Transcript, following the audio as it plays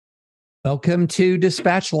Welcome to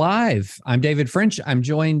Dispatch Live. I'm David French. I'm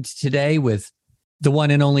joined today with the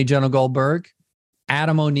one and only Jonah Goldberg,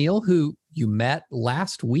 Adam O'Neill, who you met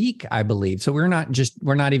last week, I believe. So we're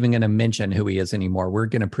not even going to mention who he is anymore. We're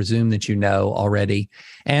going to presume that you know already.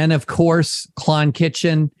 And of course, Klon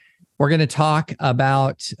Kitchen. We're going to talk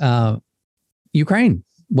about Ukraine.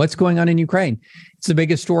 What's going on in Ukraine? It's the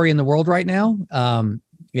biggest story in the world right now.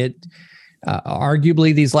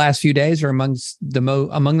 Arguably, these last few days are among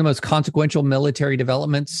the most consequential military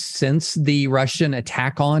developments since the Russian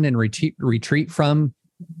attack on and retreat from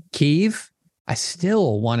Kyiv. I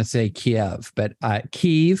still want to say Kiev, but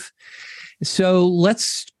Kyiv. So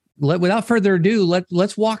without further ado,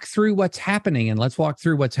 let's walk through what's happening, and let's walk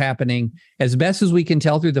through what's happening as best as we can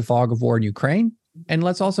tell through the fog of war in Ukraine. And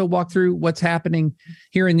let's also walk through what's happening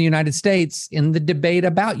here in the United States in the debate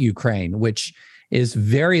about Ukraine, which is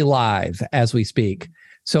very live as we speak.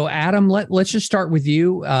 So, Adam, let's just start with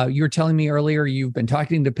you. You were telling me earlier you've been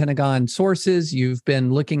talking to Pentagon sources. You've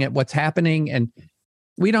been looking at what's happening, and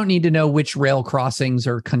we don't need to know which rail crossings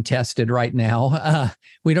are contested right now.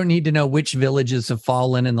 We don't need to know which villages have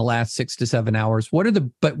fallen in the last 6 to 7 hours. What are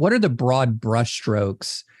the broad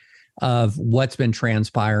brushstrokes of what's been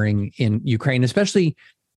transpiring in Ukraine, especially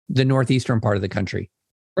the northeastern part of the country?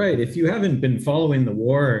 Right. If you haven't been following the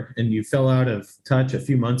war and you fell out of touch a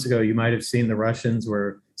few months ago, you might have seen the Russians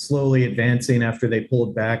were slowly advancing after they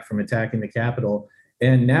pulled back from attacking the capital.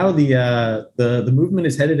 And now the movement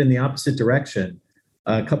is headed in the opposite direction.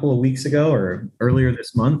 A couple of weeks ago or earlier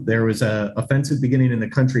this month, there was an offensive beginning in the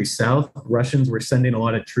country's south. Russians were sending a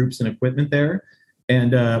lot of troops and equipment there.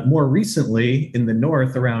 And more recently in the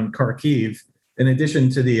north around Kharkiv, in addition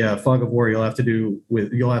to the fog of war, you'll have to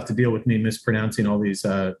deal with me mispronouncing all these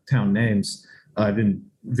town names. I've been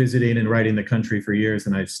visiting and writing the country for years,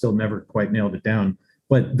 and I've still never quite nailed it down.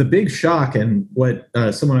 But the big shock, and what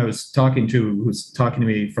someone I was talking to, who was talking to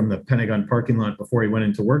me from the Pentagon parking lot before he went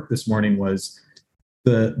into work this morning, was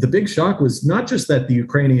the big shock was not just that the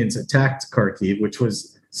Ukrainians attacked Kharkiv, which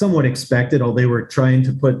was somewhat expected, although they were trying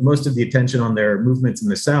to put most of the attention on their movements in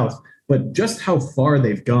the south, but just how far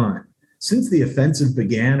they've gone. Since the offensive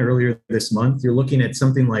began earlier this month, you're looking at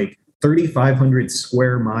something like 3,500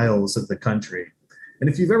 square miles of the country. And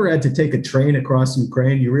if you've ever had to take a train across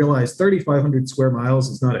Ukraine, you realize 3,500 square miles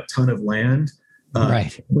is not a ton of land.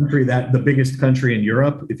 Right. The biggest country in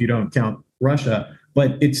Europe, if you don't count Russia,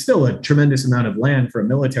 but it's still a tremendous amount of land for a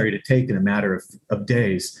military to take in a matter of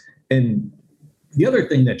days. And the other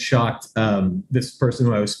thing that shocked this person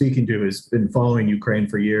who I was speaking to has been following Ukraine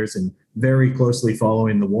for years and very closely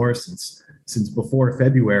following the war since before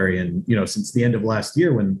February and since the end of last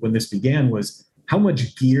year when this began, was how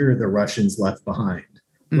much gear the Russians left behind.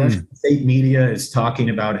 Russian state media is talking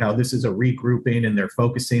about how this is a regrouping and they're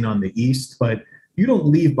focusing on the east, but you don't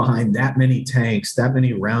leave behind that many tanks, that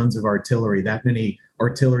many rounds of artillery, that many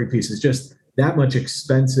artillery pieces, just that much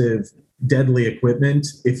expensive, deadly equipment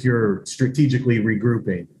if you're strategically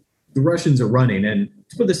regrouping. The Russians are running. And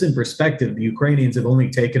to put this in perspective, the Ukrainians have only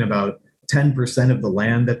taken about 10% of the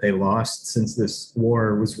land that they lost since this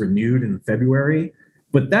war was renewed in February.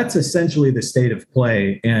 But that's essentially the state of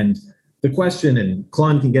play. And the question, and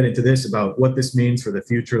Klon can get into this, about what this means for the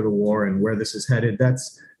future of the war and where this is headed,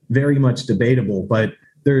 that's very much debatable. But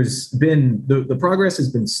there's been, the progress has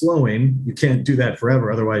been slowing. You can't do that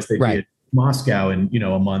forever. Otherwise they'd be at Moscow in,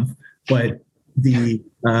 a month. But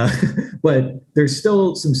but there's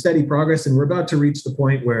still some steady progress, and we're about to reach the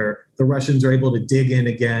point where the Russians are able to dig in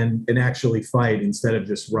again and actually fight instead of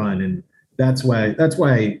just run. And that's why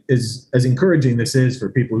as encouraging this is for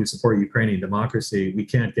people who support Ukrainian democracy, we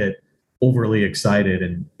can't get overly excited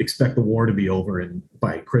and expect the war to be over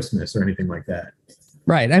by Christmas or anything like that.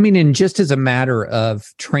 Right. I mean, and just as a matter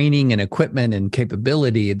of training and equipment and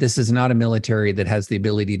capability, this is not a military that has the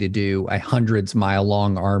ability to do a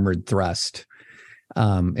hundreds-mile-long armored thrust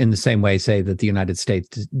in the same way, say, that the United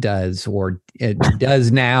States does, or it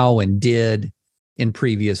does now and did in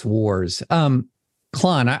previous wars.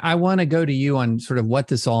 Klon, I want to go to you on sort of what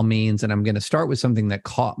this all means, and I'm going to start with something that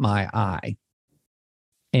caught my eye.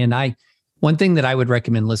 And one thing that I would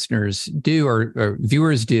recommend listeners do or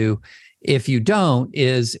viewers do, if you don't,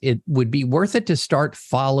 is it would be worth it to start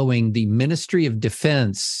following the Ministry of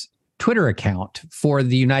Defense Twitter account for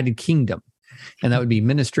the United Kingdom. And that would be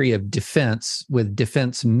Ministry of Defense, with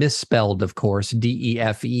defense misspelled, of course,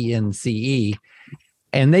 DEFENCE.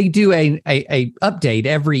 And they do a update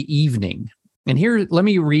every evening. And here, let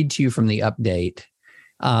me read to you from the update,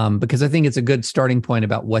 because I think it's a good starting point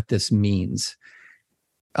about what this means.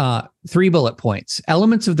 3 bullet points.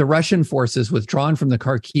 Elements of the Russian forces withdrawn from the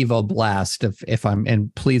Kharkiv Oblast,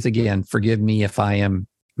 and please, again, forgive me if I am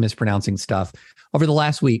mispronouncing stuff, over the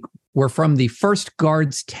last week were from the 1st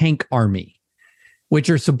Guards Tank Army, which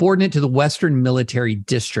are subordinate to the Western Military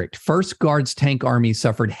District. 1st Guards Tank Army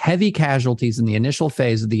suffered heavy casualties in the initial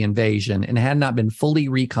phase of the invasion and had not been fully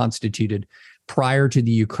reconstituted prior to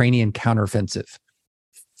the Ukrainian counteroffensive.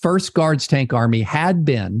 1st Guards Tank Army had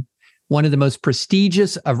been one of the most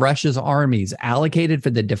prestigious of Russia's armies, allocated for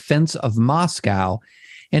the defense of Moscow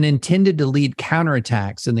and intended to lead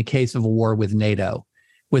counterattacks in the case of a war with NATO.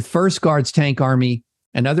 With 1st Guards Tank Army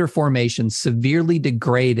and other formations severely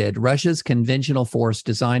degraded, Russia's conventional force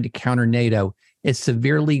designed to counter NATO is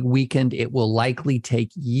severely weakened. It will likely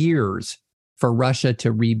take years for Russia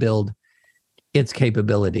to rebuild its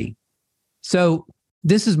capability. So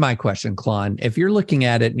this is my question, Klon. If you're looking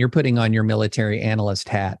at it and you're putting on your military analyst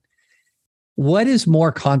hat, what is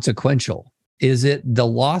more consequential? Is it the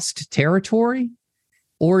lost territory,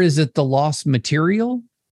 or is it the lost material,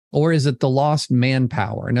 or is it the lost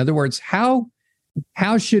manpower? In other words, how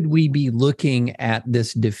should we be looking at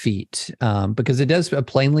this defeat? Because it does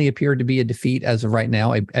plainly appear to be a defeat as of right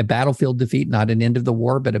now, a battlefield defeat, not an end of the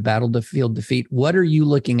war, but a battlefield defeat. What are you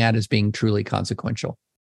looking at as being truly consequential?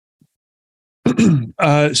 From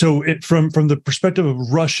the perspective of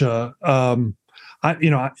Russia,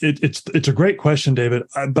 it's a great question, David,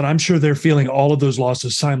 but I'm sure they're feeling all of those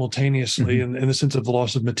losses simultaneously in the sense of the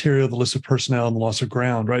loss of material, the loss of personnel, and the loss of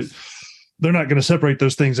ground, right? They're not going to separate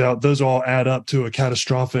those things out. Those all add up to a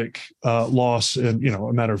catastrophic loss in,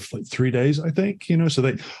 a matter of 3 days, I think,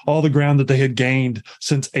 so all the ground that they had gained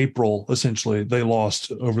since April, essentially, they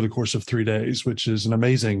lost over the course of 3 days, which is an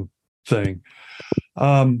amazing thing.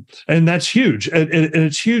 And that's huge. And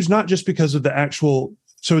it's huge, not just because of the actual,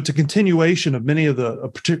 so it's a continuation of many of the,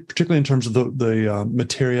 particularly in terms of the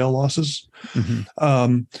material losses,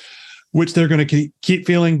 which they're going to keep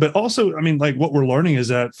feeling. But also, what we're learning is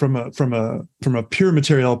that from a pure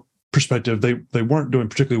material perspective, they weren't doing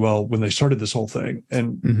particularly well when they started this whole thing,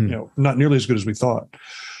 and not nearly as good as we thought.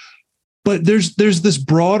 But there's this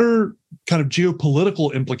broader kind of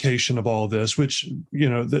geopolitical implication of all of this, which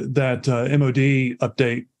that MOD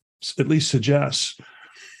update at least suggests,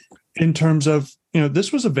 in terms of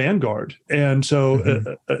this was a vanguard, and so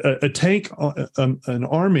a tank, an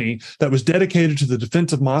army that was dedicated to the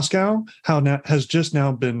defense of Moscow, has just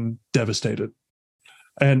now been devastated,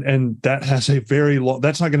 and that has a very long.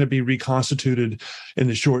 That's not going to be reconstituted in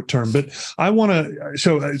the short term. But I want to.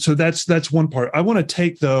 So that's one part. I want to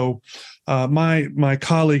take though. My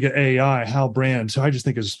colleague at AI, Hal Brand, so I just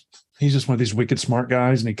think he's just one of these wicked smart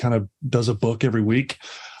guys, and he kind of does a book every week.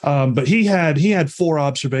 But he had 4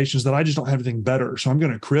 observations that I just don't have anything better, so I'm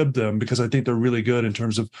going to crib them because I think they're really good in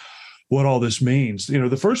terms of what all this means.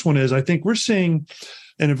 The first one is, I think we're seeing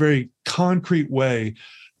in a very concrete way.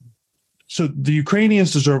 So the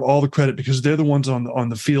Ukrainians deserve all the credit because they're the ones on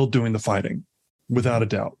the field doing the fighting, without a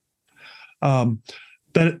doubt.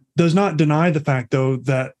 That does not deny the fact, though,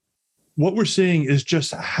 that what we're seeing is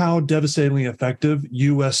just how devastatingly effective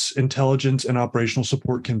U.S. intelligence and operational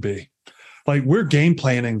support can be. Like, we're game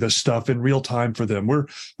planning this stuff in real time for them. We're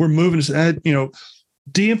moving to,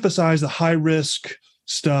 de-emphasize the high risk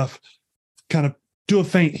stuff, kind of do a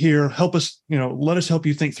feint here, help us, let us help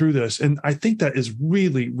you think through this. And I think that is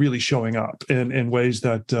really, really showing up in ways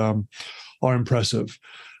that are impressive.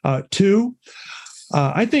 2,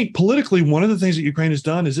 I think politically, one of the things that Ukraine has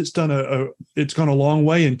done is it's gone a long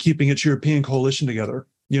way in keeping its European coalition together.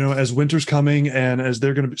 As winter's coming and as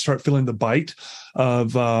they're going to start feeling the bite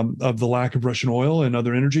of the lack of Russian oil and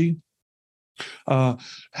other energy.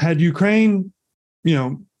 Had Ukraine,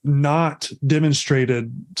 not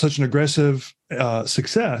demonstrated such an aggressive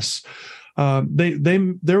success, there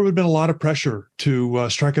would have been a lot of pressure to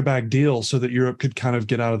strike a back deal so that Europe could kind of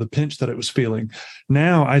get out of the pinch that it was feeling.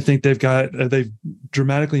 Now, I think they've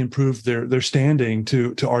dramatically improved their standing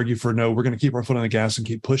to argue for, no, we're going to keep our foot on the gas and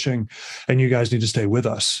keep pushing, and you guys need to stay with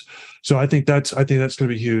us. So I think that's going to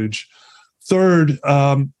be huge. Third,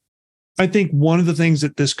 I think one of the things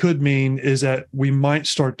that this could mean is that we might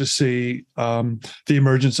start to see the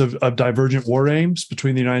emergence of divergent war aims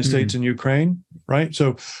between the United States and Ukraine, right?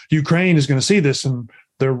 So Ukraine is going to see this, and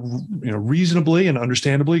they're reasonably and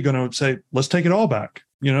understandably going to say, let's take it all back.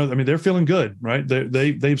 They're feeling good, right?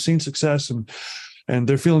 They've seen success, and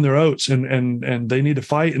they're feeling their oats, and they need to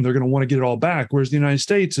fight, and they're going to want to get it all back. Whereas the United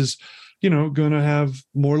States is going to have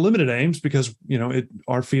more limited aims because,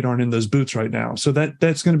 our feet aren't in those boots right now. So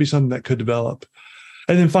that's going to be something that could develop.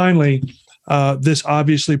 And then finally, this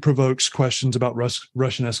obviously provokes questions about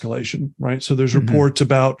Russian escalation, right? So there's reports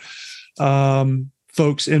about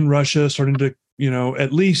folks in Russia starting to,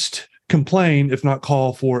 at least complain, if not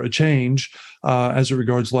call for a change as it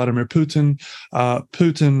regards Vladimir Putin.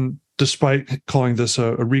 Putin, despite calling this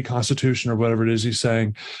a reconstitution or whatever it is he's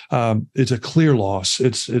saying, it's a clear loss.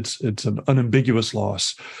 It's an unambiguous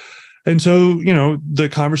loss. And so, the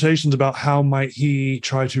conversations about how might he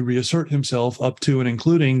try to reassert himself up to and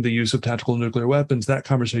including the use of tactical nuclear weapons, that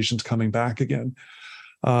conversation's coming back again.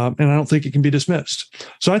 And I don't think it can be dismissed.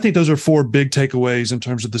 So I think those are 4 big takeaways in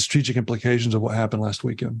terms of the strategic implications of what happened last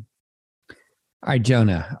weekend. All right,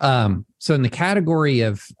 Jonah. So in the category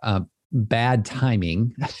of bad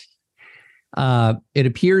timing, it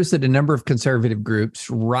appears that a number of conservative groups,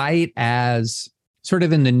 right as sort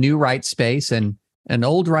of in the new right space, and an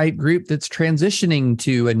old right group that's transitioning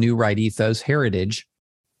to a new right ethos, Heritage,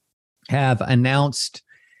 have announced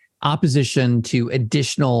opposition to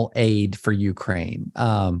additional aid for Ukraine.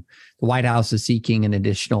 The White House is seeking an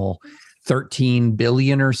additional $13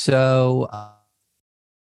 billion or so.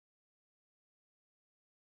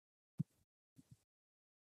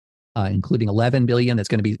 Including $11 billion that's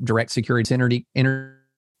going to be direct security energy.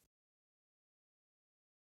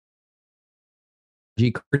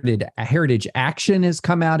 Heritage Action has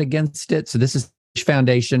come out against it. So this is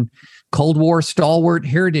Foundation, Cold War stalwart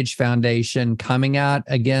Heritage Foundation coming out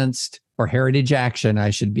against, or Heritage Action, I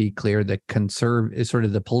should be clear, the is sort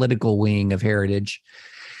of the political wing of Heritage.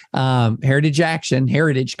 Heritage Action,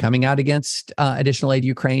 Heritage coming out against additional aid to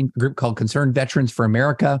Ukraine, a group called Concerned Veterans for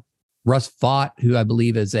America. Russ Vought, who I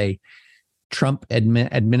believe is a Trump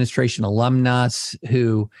administration alumnus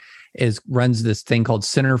who runs this thing called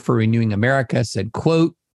Center for Renewing America, said,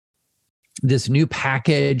 quote, "This new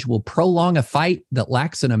package will prolong a fight that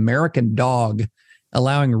lacks an American dog,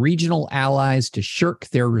 allowing regional allies to shirk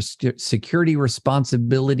their security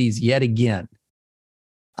responsibilities yet again."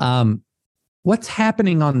 What's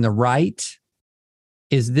happening on the right?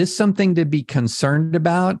 Is this something to be concerned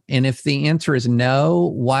about? And if the answer is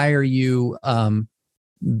no, why are you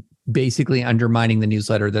basically undermining the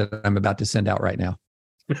newsletter that I'm about to send out right now?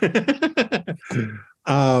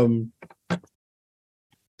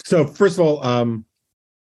 So first of all,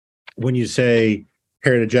 when you say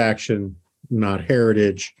Heritage Action, not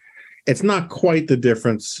Heritage, it's not quite the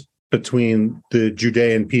difference between the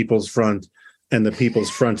Judean People's Front and the People's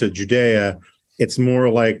Front of Judea. It's more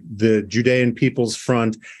like the Judean People's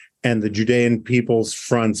Front and the Judean People's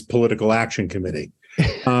Front's Political Action Committee.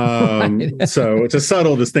 Right. So it's a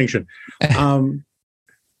subtle distinction.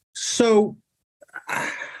 So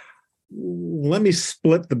let me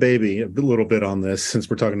split the baby a little bit on this, since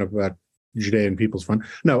we're talking about Judean People's Front.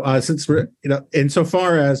 No, since we're,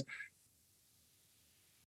 insofar as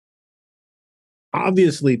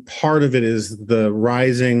obviously part of it is the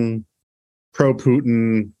rising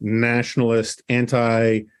pro-Putin, nationalist,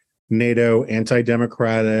 anti-NATO,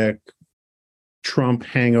 anti-democratic, Trump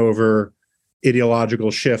hangover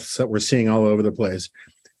ideological shifts that we're seeing all over the place.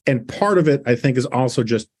 And part of it, I think, is also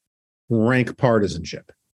just rank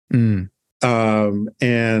partisanship. And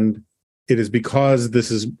it is because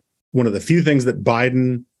this is one of the few things that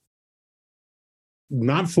Biden,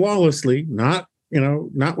 not flawlessly, not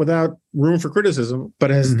without room for criticism, but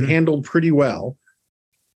has handled pretty well.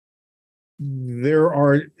 There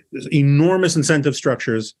are enormous incentive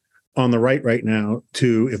structures on the right now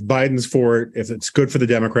to, if Biden's for it, if it's good for the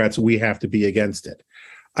Democrats, we have to be against it.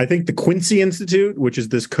 I think the Quincy Institute, which is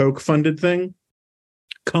this Koch-funded thing,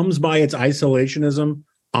 comes by its isolationism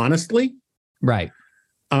honestly. Right.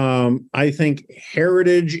 I think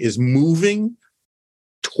Heritage is moving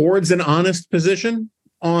towards an honest position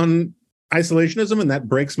on isolationism, and that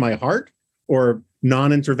breaks my heart, or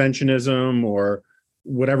non-interventionism, or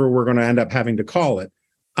whatever we're going to end up having to call it.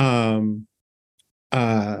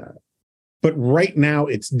 But right now,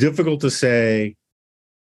 it's difficult to say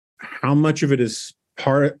how much of it is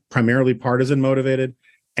primarily partisan motivated,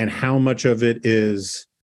 and how much of it is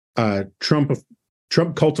Trump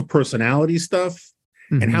cult of personality stuff,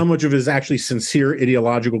 and how much of it is actually sincere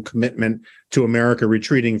ideological commitment to America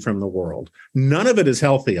retreating from the world. None of it is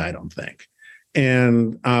healthy, I don't think.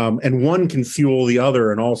 And one can fuel the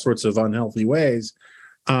other in all sorts of unhealthy ways.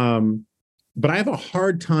 But I have a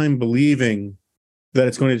hard time believing that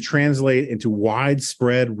it's going to translate into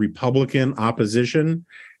widespread Republican opposition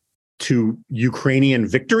to Ukrainian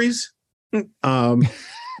victories,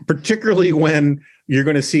 particularly when you're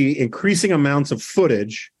going to see increasing amounts of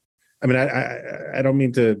footage. I mean, I don't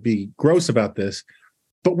mean to be gross about this,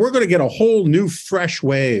 but we're going to get a whole new, fresh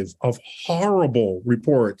wave of horrible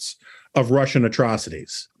reports of Russian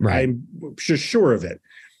atrocities. Right. I'm just sure of it.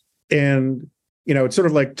 And, it's sort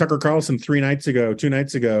of like Tucker Carlson 2 nights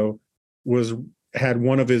ago, had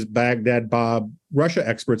one of his Baghdad Bob Russia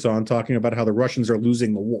experts on talking about how the Russians are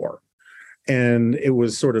losing the war. And it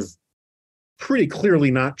was sort of pretty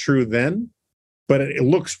clearly not true then, but it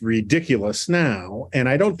looks ridiculous now. And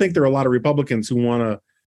I don't think there are a lot of Republicans who want to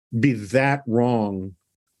be that wrong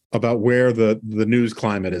about where the news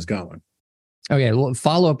climate is going. Okay, well,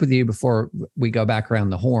 follow up with you before we go back around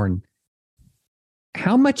the horn.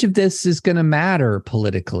 How much of this is going to matter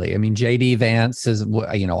politically? I mean, J.D. Vance says,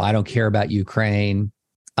 I don't care about Ukraine.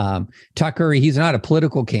 Tucker, he's not a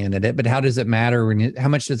political candidate, but how does it matter? How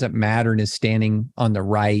much does it matter in his standing on the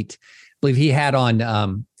right? I believe he had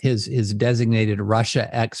on his designated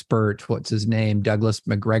Russia expert, what's his name, Douglas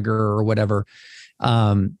McGregor or whatever,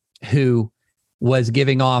 who was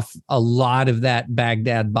giving off a lot of that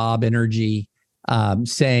Baghdad Bob energy,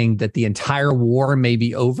 saying that the entire war may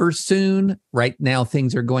be over soon. Right now,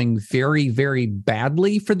 things are going very, very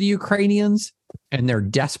badly for the Ukrainians, and they're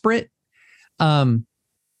desperate.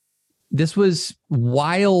 This was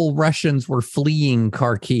while Russians were fleeing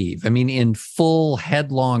Kharkiv. I mean, in full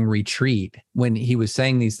headlong retreat when he was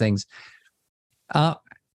saying these things.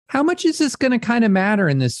 How much is this going to kind of matter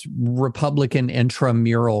in this Republican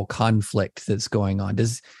intramural conflict that's going on?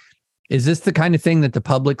 Is this the kind of thing that the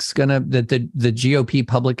GOP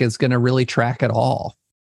public is going to really track at all?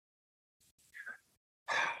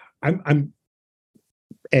 I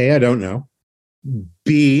don't know.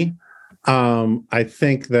 B, I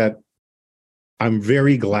think that I'm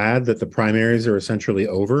very glad that the primaries are essentially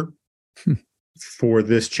over for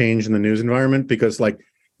this change in the news environment, because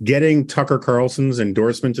getting Tucker Carlson's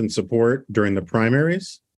endorsement and support during the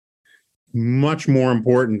primaries, much more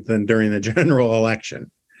important than during the general election.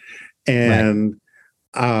 And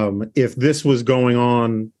if this was going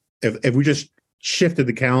on, if we just shifted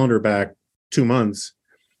the calendar back 2 months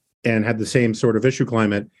and had the same sort of issue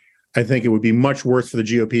climate, I think it would be much worse for the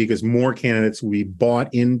GOP because more candidates would be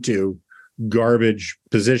bought into garbage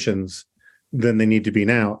positions than they need to be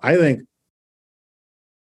now. I think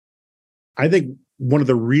one of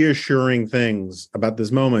the reassuring things about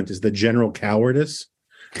this moment is the general cowardice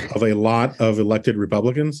of a lot of elected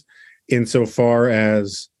Republicans, insofar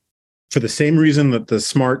as, for the same reason that the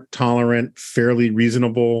smart, tolerant, fairly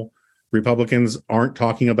reasonable Republicans aren't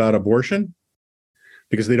talking about abortion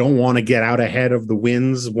because they don't want to get out ahead of the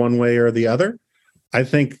winds one way or the other. I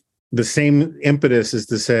think the same impetus is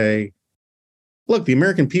to say, look, the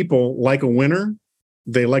American people like a winner.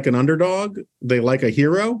 They like an underdog. They like a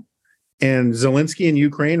hero. And Zelensky in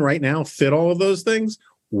Ukraine right now fit all of those things.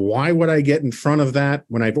 Why would I get in front of that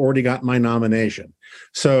when I've already got my nomination?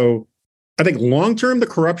 So I think long-term,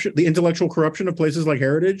 the intellectual corruption of places like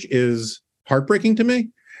Heritage is heartbreaking to me.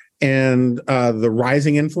 And the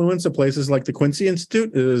rising influence of places like the Quincy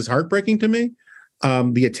Institute is heartbreaking to me.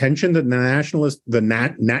 The attention that the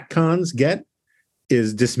NatCons get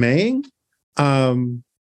is dismaying.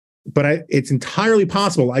 But it's entirely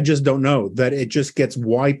possible, I just don't know, that it just gets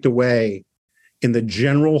wiped away in the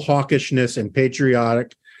general hawkishness and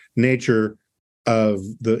patriotic nature of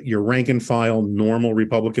your rank and file normal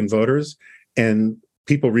Republican voters, and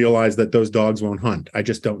people realize that those dogs won't hunt. I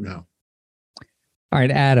just don't know. All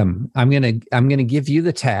right, Adam, I'm gonna give you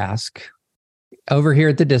the task. Over here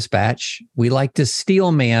at the Dispatch, we like to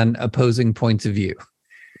steel man opposing points of view.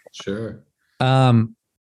 Sure.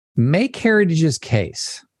 Make Heritage's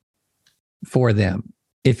case for them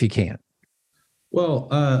if you can. Well,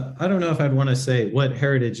 I don't know if I'd want to say what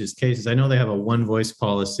Heritage's case is. I know they have a one voice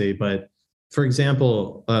policy, but for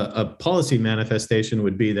example, a policy manifestation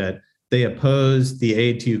would be that they oppose the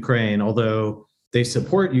aid to Ukraine, although they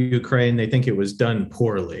support Ukraine, they think it was done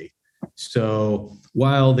poorly. So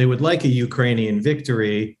while they would like a Ukrainian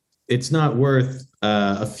victory, it's not worth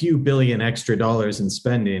a few billion extra dollars in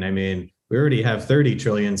spending. I mean, we already have 30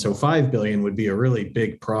 trillion, so 5 billion would be a really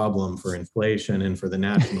big problem for inflation and for the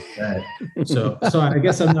national debt. So I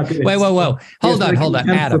guess I'm not going to... Whoa. Hold on,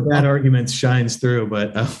 Adam. Bad arguments shines through,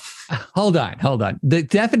 but... Hold on. The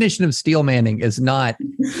definition of steel manning is not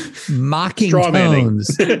mocking straw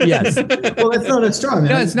tones. Yes. Well, it's not a straw man.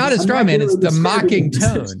 No, it's not a straw man. It's the mocking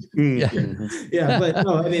tone. Yeah, but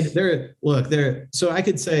no, I mean, so I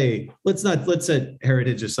could say, let's set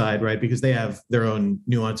Heritage aside, right? Because they have their own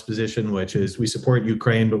nuanced position, which is we support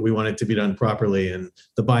Ukraine, but we want it to be done properly. And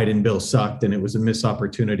the Biden bill sucked and it was a missed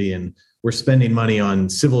opportunity. And we're spending money on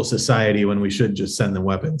civil society when we should just send them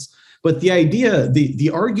weapons. But the idea, the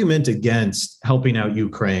argument against helping out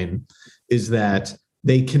Ukraine is that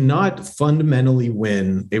they cannot fundamentally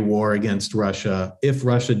win a war against Russia if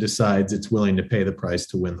Russia decides it's willing to pay the price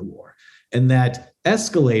to win the war. And that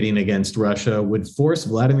escalating against Russia would force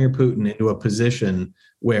Vladimir Putin into a position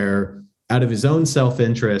where, out of his own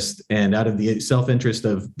self-interest and out of the self-interest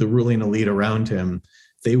of the ruling elite around him,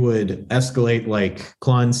 they would escalate, like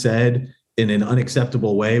Klon said, in an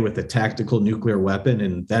unacceptable way with a tactical nuclear weapon.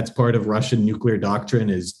 And that's part of Russian nuclear doctrine,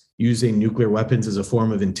 is using nuclear weapons as a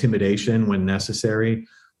form of intimidation when necessary.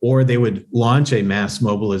 Or they would launch a mass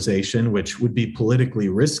mobilization, which would be politically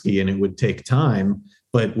risky and it would take time,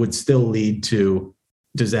 but would still lead to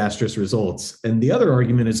disastrous results. And the other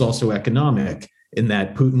argument is also economic, in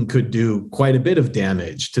that Putin could do quite a bit of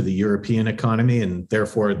damage to the European economy and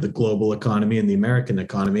therefore the global economy and the American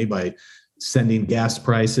economy by sending gas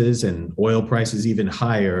prices and oil prices even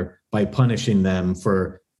higher by punishing them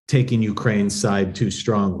for taking Ukraine's side too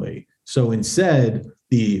strongly. So instead,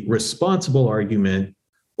 the responsible argument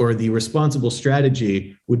or the responsible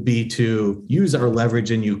strategy would be to use our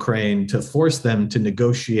leverage in Ukraine to force them to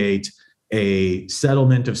negotiate a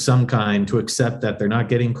settlement of some kind, to accept that they're not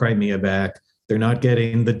getting Crimea back, they're not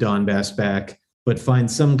getting the Donbass back, but find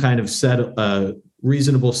some kind of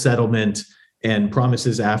reasonable settlement and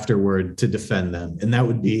promises afterward to defend them. And that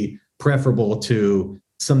would be preferable to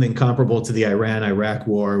something comparable to the Iran-Iraq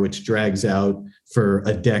war, which drags out for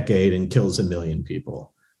a decade and kills 1 million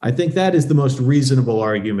people. I think that is the most reasonable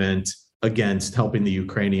argument against helping the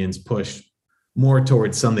Ukrainians push more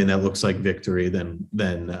towards something that looks like victory than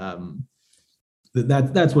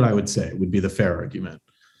that's what I would say would be the fair argument.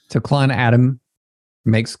 So Klon, Adam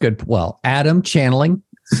makes Adam channeling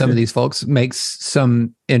some of these folks makes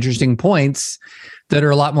some interesting points that are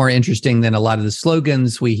a lot more interesting than a lot of the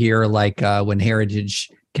slogans we hear, like when Heritage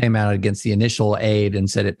came out against the initial aid and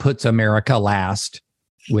said it puts America last,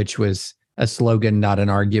 which was a slogan, not an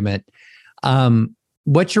argument.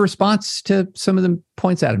 What's your response to some of the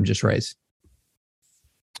points Adam just raised?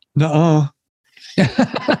 Nuh-uh.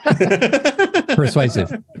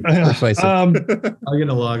 Persuasive. I'm going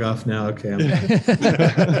to log off now. Okay.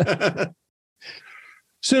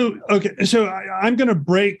 So I'm going to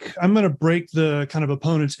break the kind of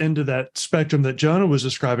opponents into that spectrum that Jonah was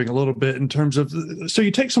describing a little bit in terms of, so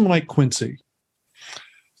you take someone like Quincy.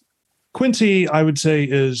 Quincy, I would say,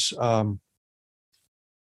 is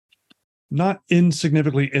not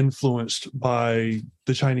insignificantly influenced by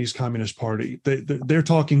the Chinese Communist Party. Their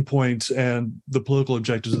talking points and the political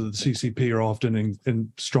objectives of the CCP are often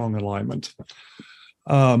in strong alignment.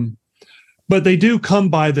 But they do come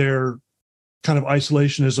by their kind of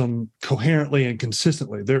isolationism coherently and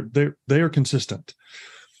consistently. They are consistent.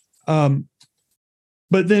 But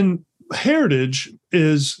then Heritage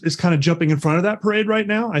is kind of jumping in front of that parade right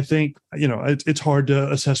now. I think, it's hard to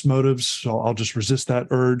assess motives, so I'll just resist that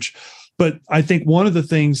urge. But I think one of the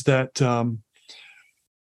things that they're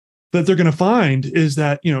going to find is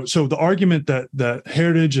that, so the argument that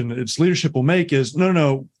Heritage and its leadership will make is,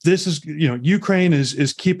 no, this is, Ukraine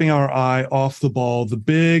is keeping our eye off the ball. The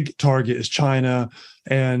big target is China.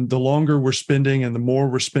 And the longer we're spending and the more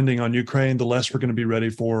we're spending on Ukraine, the less we're going to be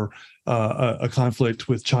ready for a conflict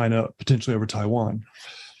with China, potentially over Taiwan.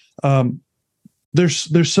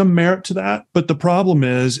 There's some merit to that. But the problem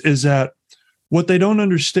is that what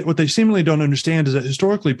they seemingly don't understand is that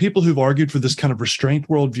historically, people who've argued for this kind of restraint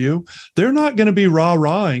worldview, they're not going to be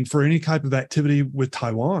rah-rahing for any type of activity with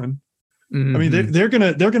Taiwan. Mm-hmm. I mean, they're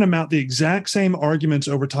gonna mount the exact same arguments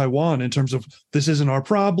over Taiwan in terms of, this isn't our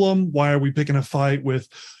problem. Why are we picking a fight with,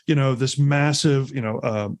 this massive,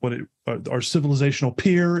 our civilizational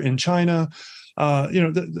peer in China?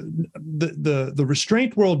 The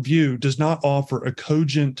restraint worldview does not offer a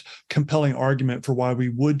cogent, compelling argument for why we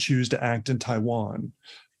would choose to act in Taiwan,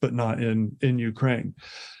 but not in Ukraine.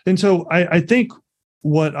 And so I think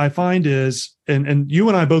what I find is, and you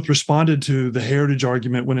and I both responded to the Heritage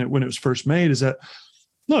argument when it was first made, is that,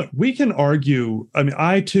 look, we can argue. I mean,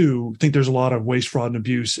 I too think there's a lot of waste, fraud, and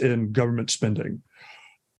abuse in government spending.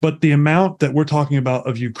 But the amount that we're talking about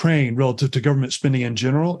of Ukraine relative to government spending in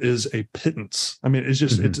general is a pittance. I mean, it's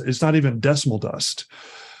just, it's not even decimal dust.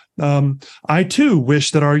 I too wish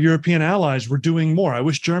that our European allies were doing more. I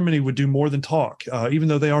wish Germany would do more than talk, even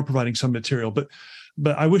though they are providing some material, but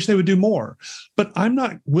I wish they would do more. But I'm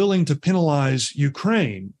not willing to penalize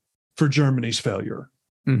Ukraine for Germany's failure.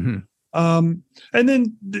 Mm-hmm. And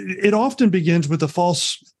then it often begins with a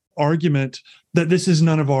false argument that this is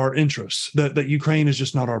none of our interests, that Ukraine is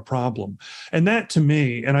just not our problem. And that, to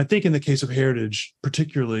me, and I think in the case of Heritage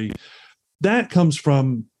particularly, that comes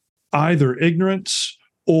from either ignorance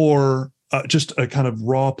or just a kind of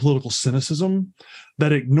raw political cynicism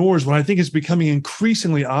that ignores what I think is becoming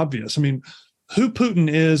increasingly obvious. I mean, who Putin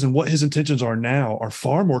is and what his intentions are now are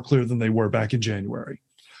far more clear than they were back in January.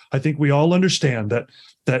 I think we all understand that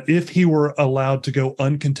if he were allowed to go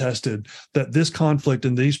uncontested, that this conflict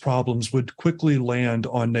and these problems would quickly land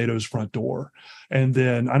on NATO's front door. And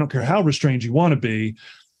then I don't care how restrained you want to be,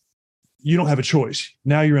 you don't have a choice.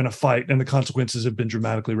 Now you're in a fight, and the consequences have been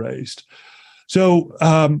dramatically raised. So,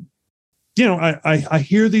 I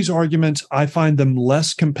hear these arguments. I find them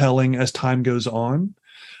less compelling as time goes on,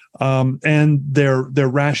 and their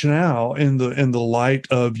rationale in the light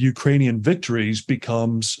of Ukrainian victories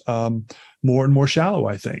becomes more and more shallow,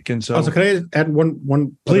 I think. And so, also, can I add one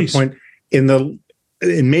other please. point? And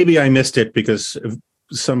maybe I missed it because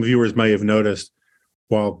some viewers may have noticed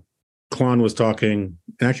while Klon was talking,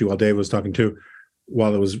 and actually while Dave was talking too,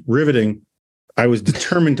 while it was riveting, I was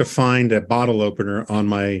determined to find a bottle opener on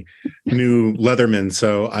my new Leatherman.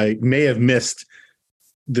 So I may have missed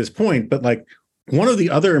this point, but like one of the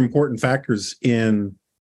other important factors in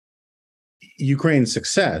Ukraine's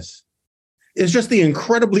success is just the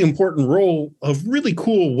incredibly important role of really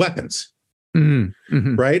cool weapons. Mm-hmm.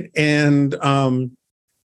 Mm-hmm. Right. And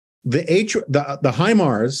the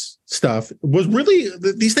HIMARS stuff was really,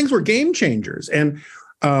 these things were game changers. And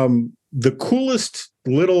the coolest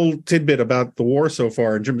little tidbit about the war so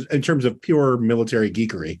far in terms of pure military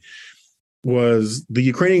geekery was the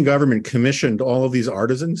Ukrainian government commissioned all of these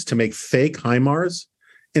artisans to make fake HIMARS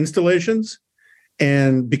installations.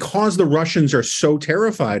 And because the Russians are so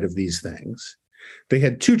terrified of these things, they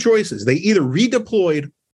had two choices. They either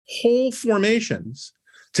redeployed whole formations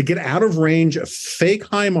to get out of range of fake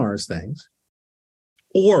HIMARS things,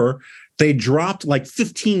 or they dropped like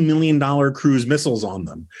 $15 million cruise missiles on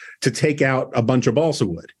them to take out a bunch of balsa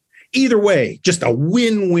wood. Either way, just a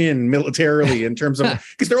win-win militarily in terms of,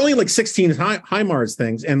 because they're only like 16 HIMARS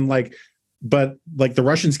things, and but the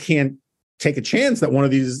Russians can't take a chance that one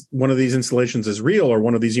of these installations is real or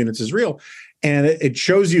one of these units is real. And it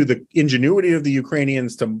shows you the ingenuity of the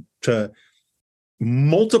Ukrainians to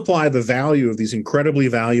multiply the value of these incredibly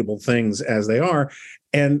valuable things as they are.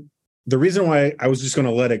 And the reason why I was just going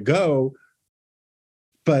to let it go,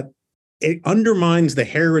 but it undermines the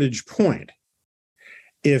heritage point.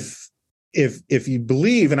 If you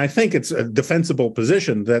believe, and I think it's a defensible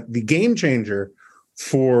position, that the game changer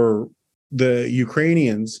for the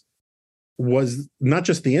Ukrainians was not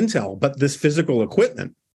just the intel, but this physical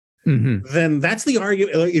equipment, then that's the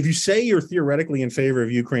argument. If you say you're theoretically in favor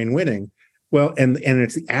of Ukraine winning, well, and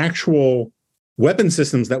it's the actual weapon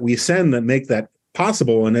systems that we send that make that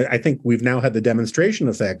possible, and I think we've now had the demonstration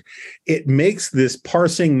effect. It makes this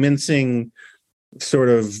parsing, mincing, sort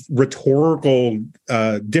of rhetorical,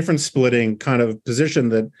 difference splitting kind of position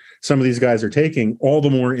that some of these guys are taking all the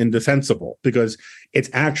more indefensible, because it's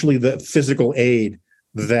actually the physical aid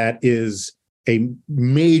that is a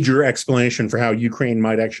major explanation for how Ukraine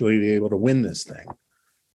might actually be able to win this thing.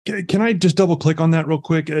 Can I just double click on that real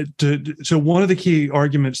quick? So one of the key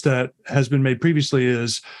arguments that has been made previously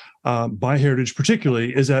is, by Heritage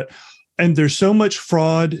particularly, is that, and there's so much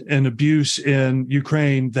fraud and abuse in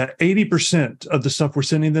Ukraine that 80% of the stuff we're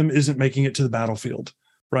sending them isn't making it to the battlefield,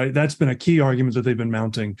 right? That's been a key argument that they've been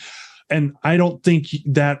mounting. And I don't think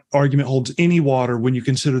that argument holds any water when you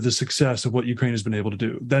consider the success of what Ukraine has been able to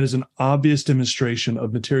do. That is an obvious demonstration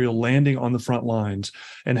of material landing on the front lines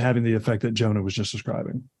and having the effect that Jonah was just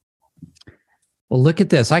describing. Well, look at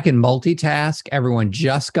this. I can multitask. Everyone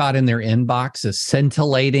just got in their inbox a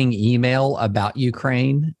scintillating email about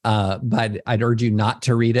Ukraine, but I'd urge you not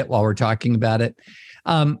to read it while we're talking about it.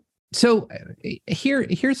 So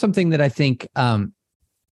here's something that I think,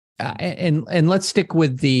 and let's stick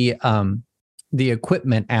with the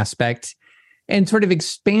equipment aspect and sort of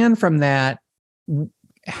expand from that.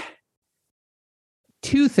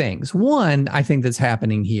 Two things. One, I think that's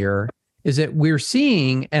happening here is that we're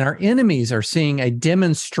seeing, and our enemies are seeing, a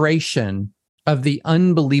demonstration of the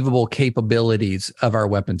unbelievable capabilities of our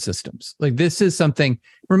weapon systems. Like, this is something,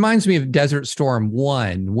 reminds me of Desert Storm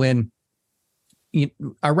 1, when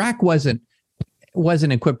Iraq wasn't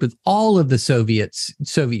equipped with all of the Soviet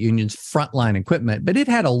Union's frontline equipment, but it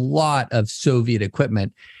had a lot of Soviet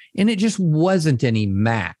equipment, and it just wasn't any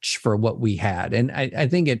match for what we had. And I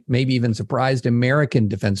think it maybe even surprised American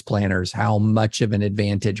defense planners how much of an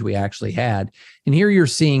advantage we actually had. And here you're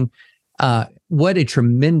seeing what a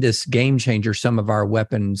tremendous game changer some of our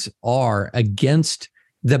weapons are against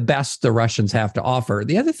the best the Russians have to offer.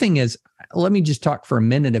 The other thing is, let me just talk for a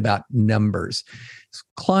minute about numbers.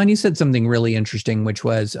 Klon, you said something really interesting, which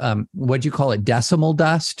was, what'd you call it, decimal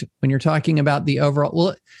dust, when you're talking about the overall?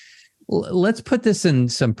 Well, let's put this in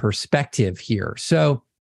some perspective here. So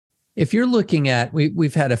if you're looking at,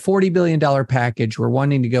 we've had a $40 billion package, we're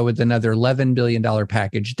wanting to go with another $11 billion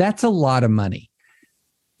package. That's a lot of money.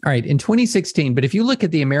 All right, in 2016, but if you look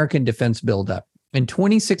at the American defense buildup, in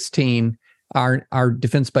 2016, our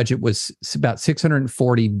defense budget was about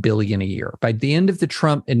 $640 billion a year. By the end of the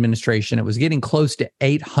Trump administration, it was getting close to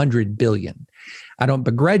 $800 billion. I don't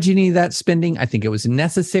begrudge any of that spending. I think it was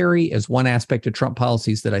necessary as one aspect of Trump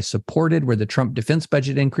policies that I supported were the Trump defense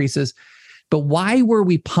budget increases. But why were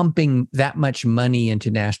we pumping that much money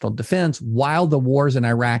into national defense while the wars in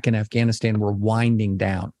Iraq and Afghanistan were winding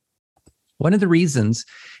down? One of the reasons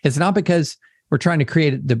is not because we're trying to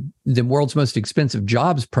create the world's most expensive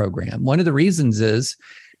jobs program. One of the reasons is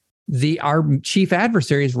our chief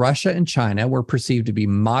adversaries, Russia and China, were perceived to be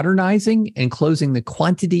modernizing and closing the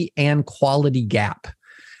quantity and quality gap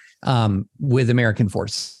with American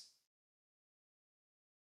forces.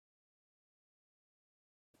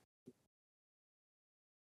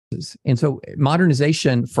 And so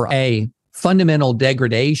modernization for a fundamental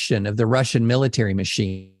degradation of the Russian military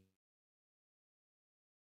machine.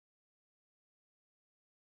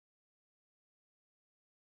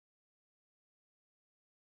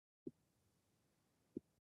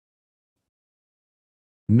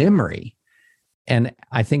 Memory. And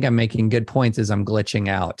I think I'm making good points as I'm glitching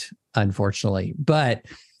out, unfortunately. But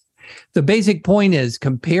the basic point is,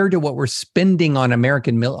 compared to what we're spending on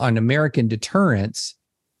American deterrence,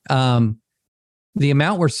 the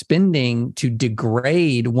amount we're spending to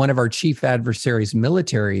degrade one of our chief adversaries'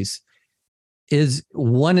 militaries is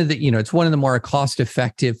one of the, it's one of the more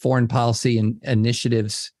cost-effective foreign policy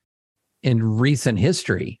initiatives in recent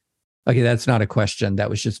history. Okay, that's not a question. That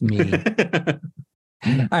was just me.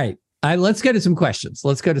 All right. Let's go to some questions.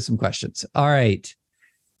 All right.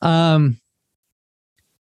 All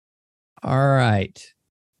right.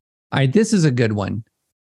 This is a good one.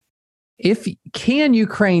 Can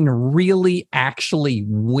Ukraine really actually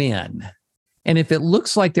win? And if it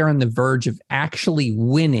looks like they're on the verge of actually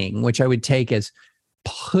winning, which I would take as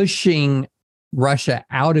pushing Russia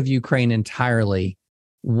out of Ukraine entirely,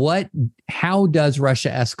 how does Russia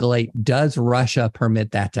escalate? Does Russia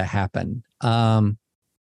permit that to happen?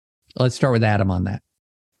 Let's start with Adam on that.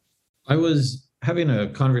 I was having a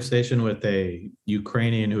conversation with a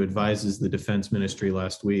Ukrainian who advises the defense ministry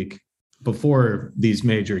last week before these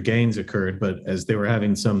major gains occurred, but as they were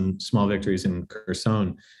having some small victories in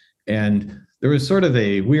Kherson. And there was sort of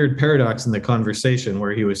a weird paradox in the conversation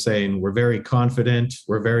where he was saying, we're very confident,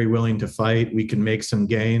 we're very willing to fight, we can make some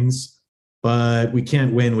gains, but we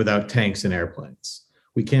can't win without tanks and airplanes.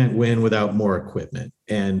 We can't win without more equipment.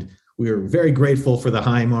 And we are very grateful for the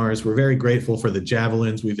HIMARS. We're very grateful for the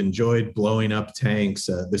Javelins. We've enjoyed blowing up tanks.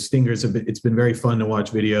 The Stingers, it's been very fun to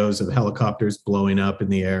watch videos of helicopters blowing up in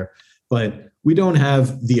the air. But we don't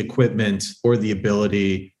have the equipment or the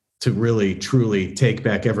ability to really, truly take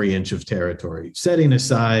back every inch of territory, setting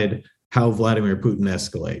aside how Vladimir Putin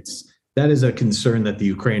escalates. That is a concern that the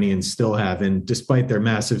Ukrainians still have. And despite their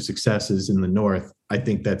massive successes in the north, I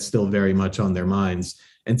think that's still very much on their minds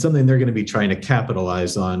and something they're going to be trying to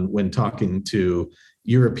capitalize on when talking to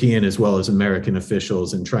European as well as American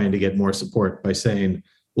officials and trying to get more support by saying,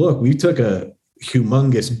 look, we took a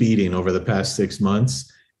humongous beating over the past 6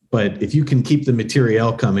 months. But if you can keep the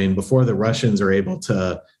materiel coming before the Russians are able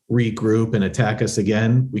to regroup and attack us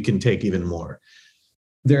again, we can take even more.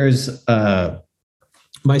 There's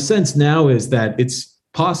my sense now is that it's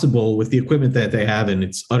possible with the equipment that they have, and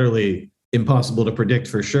it's utterly impossible to predict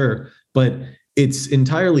for sure, but it's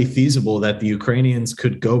entirely feasible that the Ukrainians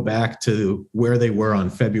could go back to where they were on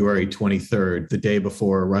February 23rd, the day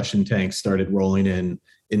before Russian tanks started rolling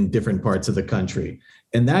in different parts of the country.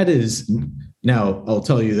 And that is, now I'll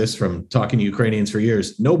tell you this from talking to Ukrainians for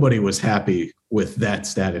years, nobody was happy with that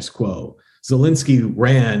status quo. Zelensky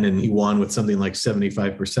ran and he won with something like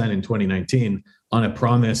 75% in 2019 on a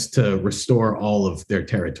promise to restore all of their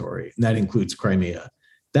territory. And that includes Crimea.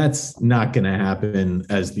 That's not going to happen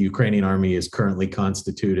as the Ukrainian army is currently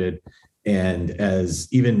constituted. And as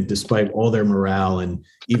even despite all their morale, and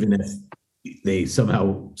even if they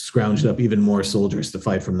somehow scrounged up even more soldiers to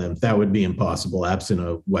fight from them, that would be impossible absent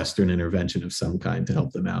a Western intervention of some kind to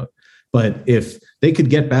help them out. But if they could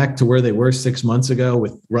get back to where they were 6 months ago,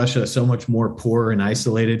 with Russia so much more poor and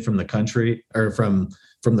isolated from the country or from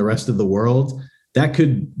the rest of the world, that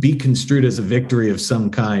could be construed as a victory of some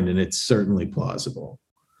kind, and it's certainly plausible.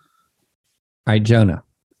 All right, Jonah.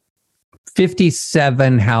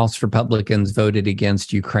 57 House Republicans voted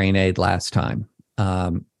against Ukraine aid last time.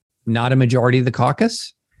 Not a majority of the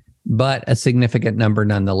caucus, but a significant number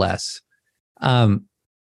nonetheless.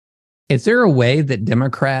 Is there a way that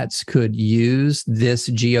Democrats could use this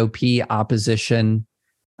GOP opposition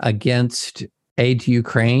against aid to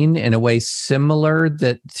Ukraine in a way similar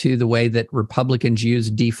to the way that Republicans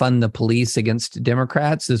used defund the police against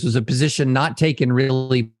Democrats? This was a position not taken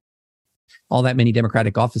really all that many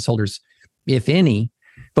Democratic office holders if any,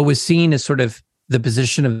 but was seen as sort of the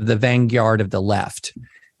position of the vanguard of the left.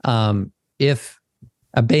 If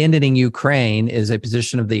abandoning Ukraine is a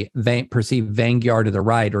position of the perceived vanguard of the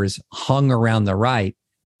right, or is hung around the right,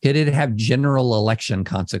 could it have general election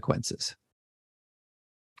consequences?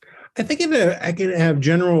 I think I can have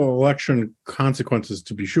general election consequences,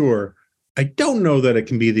 to be sure. I don't know that it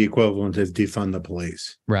can be the equivalent of defund the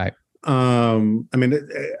police. Right. I mean,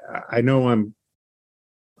 I know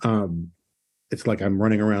it's like I'm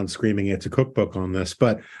running around screaming it's a cookbook on this,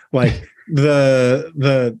 but like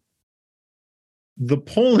the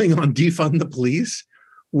polling on defund the police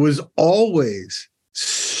was always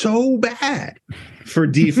so bad for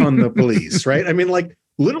defund the police, right? I mean, like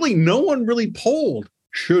literally no one really polled,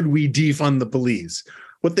 should we defund the police?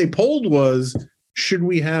 What they polled was,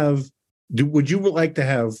 would you like to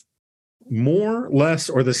have more, less,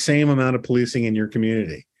 or the same amount of policing in your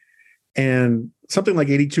community? And something like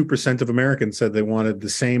 82% of Americans said they wanted the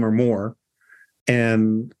same or more.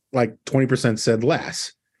 And like 20% said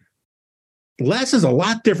less. Less is a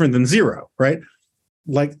lot different than zero, right?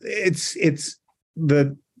 Like it's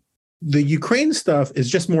the Ukraine stuff is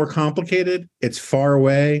just more complicated. It's far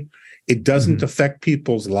away. It doesn't affect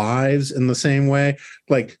people's lives in the same way.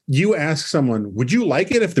 Like you ask someone, would you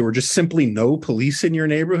like it if there were just simply no police in your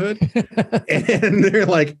neighborhood? And they're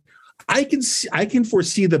like, I can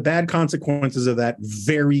foresee the bad consequences of that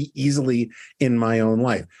very easily in my own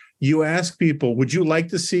life. You ask people, would you like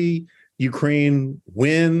to see Ukraine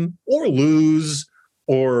win or lose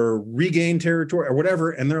or regain territory or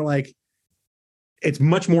whatever? And they're like, it's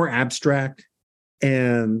much more abstract.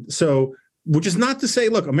 And so, which is not to say,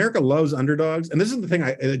 look, America loves underdogs. And this is the thing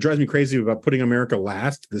it drives me crazy about putting America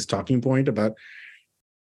last, this talking point about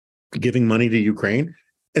giving money to Ukraine.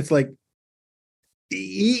 It's like,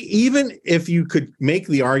 even if you could make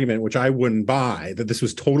the argument, which I wouldn't buy, that this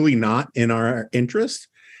was totally not in our interest,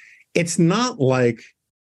 it's not like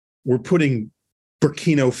we're putting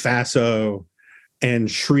Burkina Faso and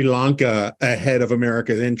Sri Lanka ahead of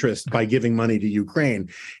America's interest by giving money to Ukraine.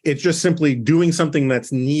 It's just simply doing something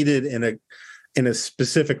that's needed in a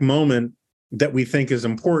specific moment that we think is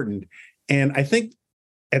important. And I think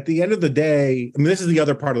at the end of the day, I mean, this is the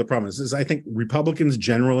other part of the problem, is I think Republicans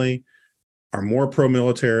generally are more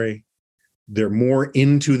pro-military. They're more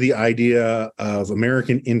into the idea of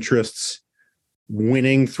American interests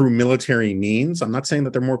winning through military means. I'm not saying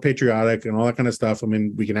that they're more patriotic and all that kind of stuff. I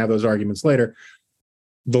mean, we can have those arguments later.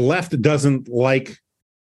 The left doesn't like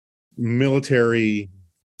military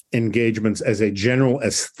engagements as a general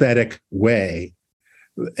aesthetic way,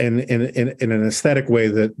 and in an aesthetic way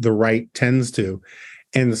that the right tends to.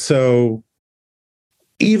 And so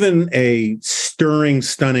even a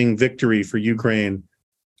stunning victory for Ukraine,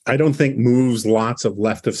 I don't think moves lots of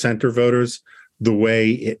left of center voters the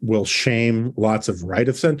way it will shame lots of right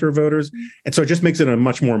of center voters. And so it just makes it a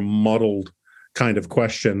much more muddled kind of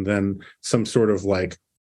question than some sort of like,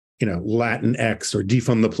 Latin X or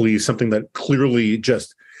defund the police, something that clearly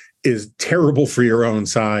just is terrible for your own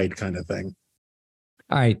side kind of thing.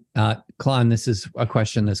 All right, Klon, this is a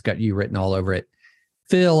question that's got you written all over it.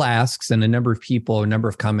 Phil asks, and a number of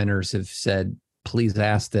commenters have said, please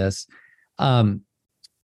ask this. Are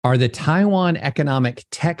the Taiwan economic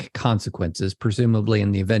tech consequences, presumably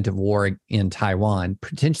in the event of war in Taiwan,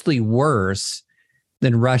 potentially worse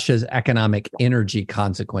than Russia's economic energy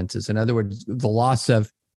consequences? In other words, the loss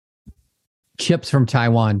of chips from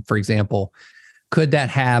Taiwan, for example, could that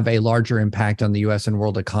have a larger impact on the U.S. and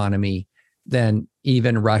world economy than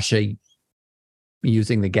even Russia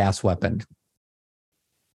using the gas weapon?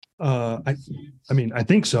 I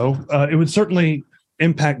think so. It would certainly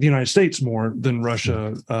impact the United States more than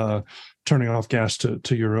Russia turning off gas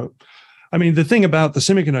to Europe. I mean, the thing about the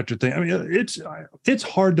semiconductor thing, I mean, it's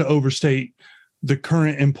hard to overstate the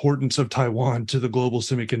current importance of Taiwan to the global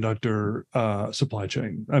semiconductor supply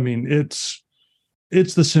chain. I mean, it's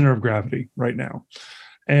the center of gravity right now.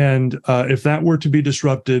 And if that were to be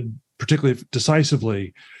disrupted, particularly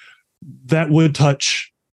decisively, that would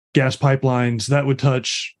touch gas pipelines, that would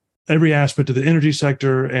touch every aspect of the energy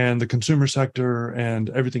sector and the consumer sector and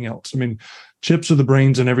everything else. I mean, chips are the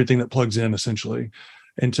brains and everything that plugs in, essentially.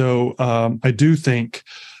 And so I do think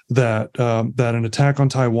that that an attack on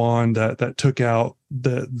Taiwan that took out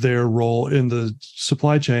their role in the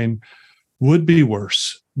supply chain would be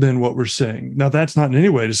worse than what we're seeing. Now, that's not in any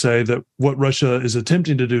way to say that what Russia is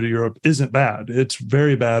attempting to do to Europe isn't bad. It's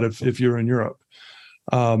very bad if you're in Europe.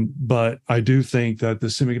 But I do think that the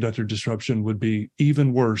semiconductor disruption would be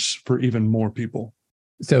even worse for even more people.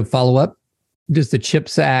 So follow up, does the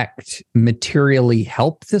CHIPS Act materially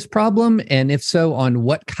help this problem? And if so, on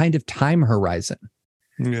what kind of time horizon?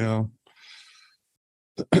 Yeah.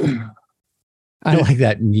 I like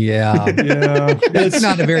that. Yeah. Yeah. That's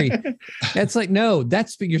not a very, that's like, no,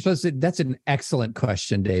 you're supposed to, that's an excellent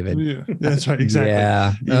question, David. Yeah, that's right. Exactly.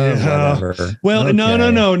 Yeah. Oh, whatever. Well, Okay.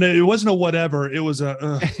 no. It wasn't a whatever. It was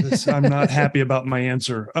I'm not happy about my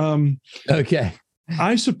answer. Okay.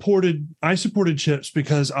 I supported chips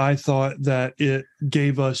because I thought that it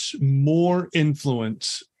gave us more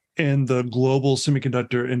influence in the global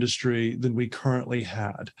semiconductor industry than we currently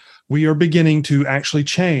had. We are beginning to actually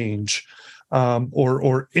change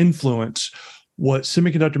or influence what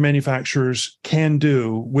semiconductor manufacturers can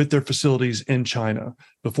do with their facilities in China.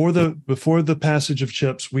 Before the passage of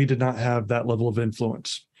chips, we did not have that level of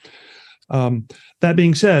influence. That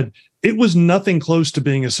being said, it was nothing close to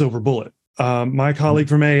being a silver bullet. My colleague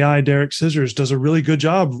from AI, Derek Scissors, does a really good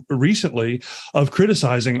job recently of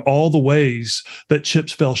criticizing all the ways that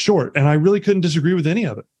chips fell short, and I really couldn't disagree with any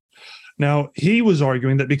of it. Now, he was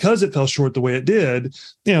arguing that because it fell short the way it did,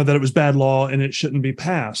 that it was bad law and it shouldn't be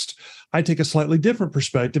passed. I take a slightly different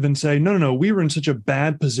perspective and say, no, we were in such a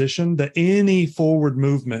bad position that any forward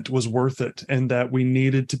movement was worth it and that we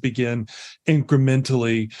needed to begin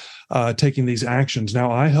incrementally taking these actions.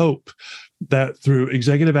 Now, I hope that through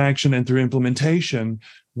executive action and through implementation,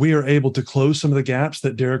 we are able to close some of the gaps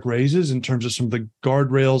that Derek raises in terms of some of the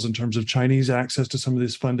guardrails, in terms of Chinese access to some of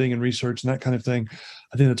this funding and research and that kind of thing.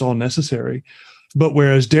 I think that's all necessary. But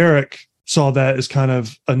whereas Derek saw that as kind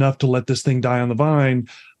of enough to let this thing die on the vine,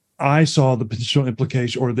 I saw the potential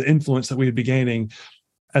implication or the influence that we would be gaining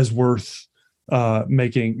as worth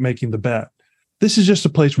making the bet. This is just a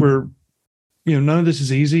place where, none of this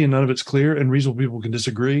is easy and none of it's clear, and reasonable people can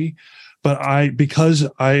disagree. But because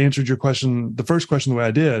I answered your question, the first question, the way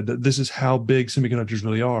I did, that this is how big semiconductors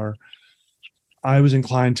really are, I was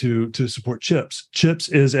inclined to support chips. Chips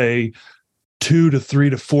is a 2 to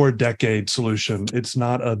 3 to 4 decade solution. It's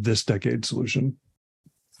not a this decade solution.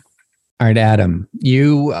 All right, Adam,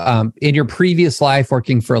 you, in your previous life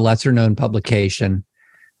working for a lesser known publication,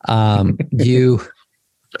 you...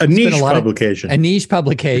 A niche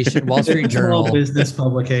publication, Wall Street Journal, business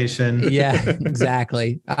publication. Yeah,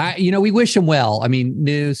 exactly. We wish him well. I mean,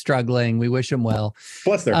 new, struggling. We wish him well.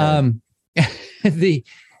 Plus, they're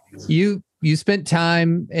you spent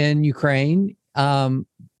time in Ukraine.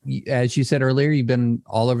 As you said earlier, you've been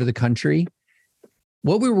all over the country.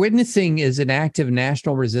 What we're witnessing is an act of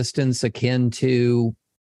national resistance akin to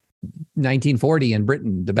 1940 in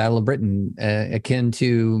Britain, the Battle of Britain, akin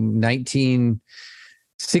to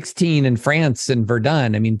 1916 in France and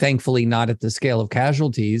Verdun. I mean, thankfully not at the scale of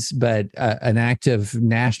casualties, but an act of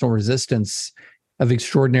national resistance of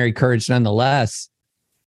extraordinary courage nonetheless.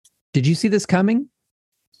 Did you see this coming?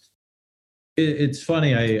 It's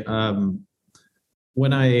funny.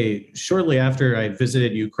 Shortly after I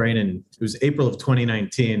visited Ukraine, and it was April of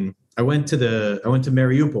 2019, I went to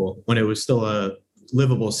Mariupol when it was still a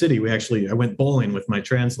livable city. I went bowling with my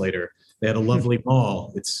translator. They had a lovely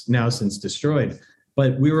mall. It's now since destroyed.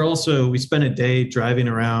 But we spent a day driving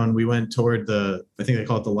around. We went toward I think they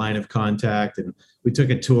call it the line of contact, and we took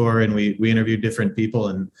a tour and we interviewed different people,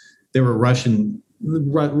 and they were Russian.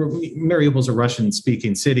 Mariupol's a Russian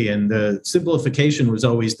speaking city. And the simplification was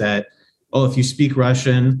always that, if you speak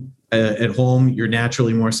Russian at home, you're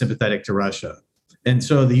naturally more sympathetic to Russia. And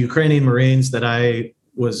so the Ukrainian Marines that I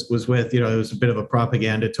was with, it was a bit of a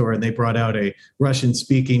propaganda tour, and they brought out a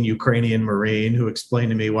Russian-speaking Ukrainian Marine who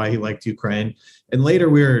explained to me why he liked Ukraine. And later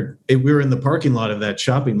we were in the parking lot of that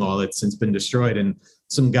shopping mall that's since been destroyed, and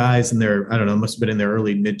some guys in their, must have been in their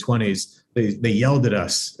early mid-20s, they yelled at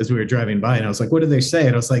us as we were driving by, and I was like, what did they say?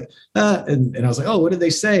 And I was like, and I was like, oh, what did they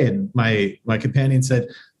say? And my companion said,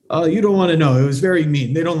 oh, you don't want to know. It was very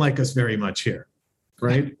mean. They don't like us very much here,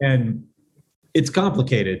 right? And it's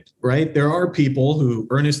complicated, right? There are people who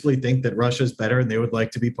earnestly think that Russia's better and they would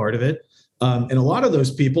like to be part of it. And a lot of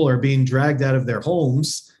those people are being dragged out of their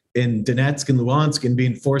homes in Donetsk and Luhansk and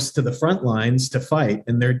being forced to the front lines to fight,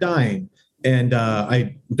 and they're dying. And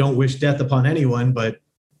I don't wish death upon anyone, but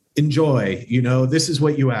enjoy, this is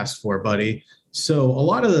what you asked for, buddy. So a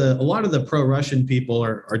lot of the pro-Russian people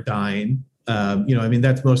are dying.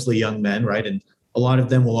 That's mostly young men, right? And a lot of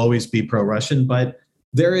them will always be pro-Russian, but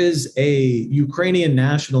there is a Ukrainian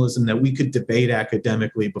nationalism that we could debate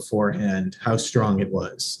academically beforehand how strong it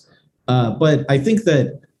was. But I think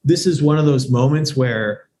that this is one of those moments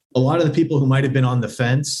where a lot of the people who might have been on the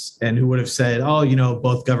fence and who would have said,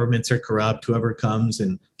 both governments are corrupt, whoever comes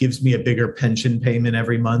and gives me a bigger pension payment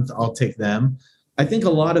every month, I'll take them. I think a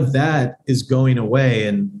lot of that is going away,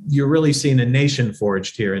 and you're really seeing a nation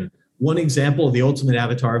forged here. And one example, the ultimate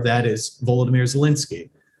avatar of that is Volodymyr Zelensky,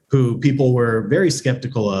 who people were very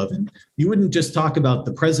skeptical of. And you wouldn't just talk about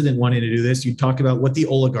the president wanting to do this. You'd talk about what the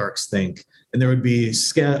oligarchs think. And there would be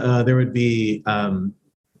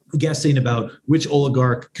guessing about which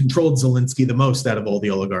oligarch controlled Zelensky the most out of all the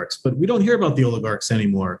oligarchs. But we don't hear about the oligarchs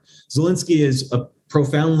anymore. Zelensky is a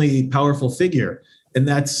profoundly powerful figure. And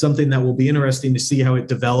that's something that will be interesting to see how it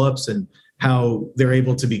develops and how they're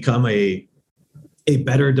able to become a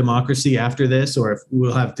better democracy after this, or if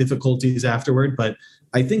we'll have difficulties afterward. But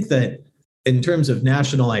I think that in terms of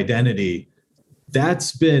national identity,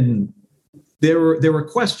 that's been, there were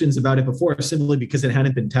questions about it before simply because it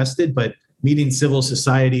hadn't been tested, but meeting civil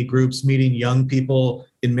society groups, meeting young people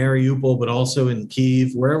in Mariupol, but also in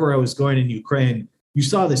Kyiv, wherever I was going in Ukraine, you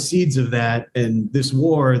saw the seeds of that. And this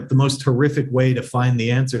war, the most horrific way to find the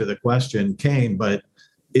answer to the question came, but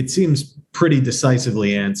it seems pretty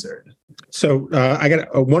decisively answered. So I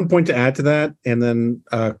got one point to add to that, and then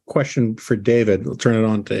a question for David. We'll turn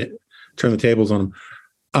the tables on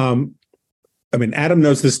him. I mean, Adam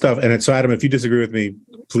knows this stuff, and so Adam, if you disagree with me,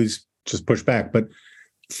 please just push back. But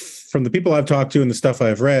from the people I've talked to and the stuff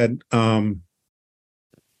I've read, one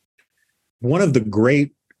of the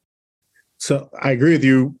great, so I agree with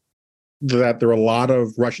you that there are a lot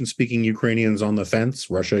of Russian-speaking Ukrainians on the fence,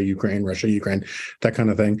 Russia, Ukraine, that kind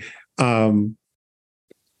of thing.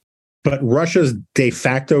 But Russia's de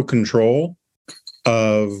facto control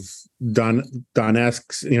of Donetsk,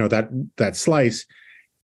 that slice,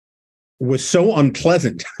 was so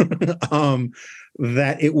unpleasant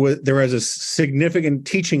that there was a significant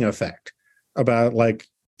teaching effect about,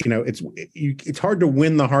 it's hard to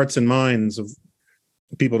win the hearts and minds of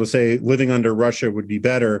people to say living under Russia would be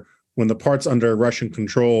better when the parts under Russian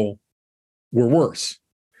control were worse.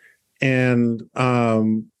 And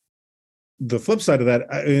the flip side of that,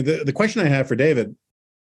 the question I have for David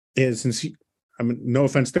is, since no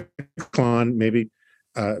offense to Klon, maybe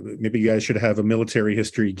you guys should have a military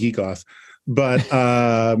history geek off, but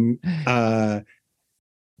I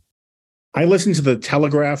listen to the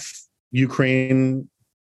Telegraph Ukraine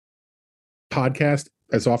podcast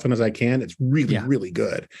as often as I can. It's really, really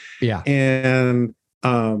good. Yeah. And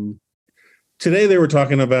today they were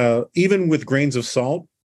talking about, even with grains of salt,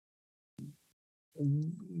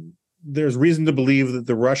 there's reason to believe that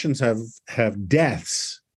the Russians have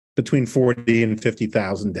deaths between 40 and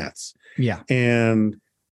 50,000 deaths. Yeah. And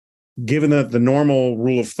given that the normal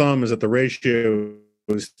rule of thumb is that the ratio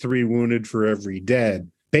is 3 wounded for every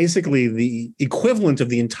dead, basically the equivalent of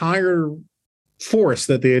the entire force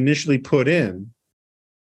that they initially put in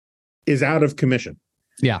is out of commission.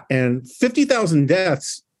 Yeah. And 50,000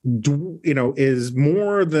 deaths, is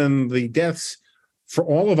more than the deaths for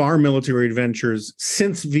all of our military adventures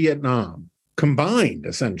since Vietnam combined,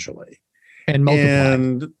 essentially. And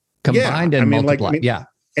multiplied. Multiplied.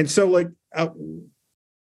 And so,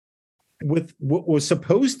 with what was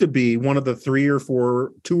supposed to be one of the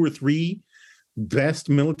 2 or 3 best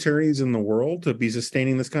militaries in the world to be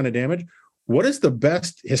sustaining this kind of damage, what is the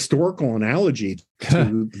best historical analogy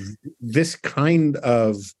to this kind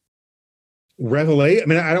of revelation? I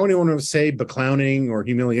mean, I don't even want to say beclowning or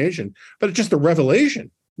humiliation, but it's just a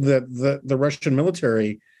revelation that the Russian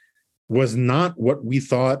military was not what we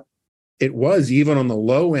thought it was, even on the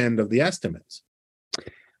low end of the estimates.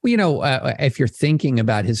 Well, if you're thinking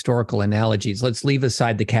about historical analogies, let's leave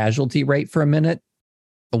aside the casualty rate for a minute.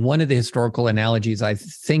 One of the historical analogies I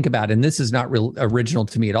think about, and this is not original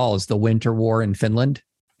to me at all, is the Winter War in Finland.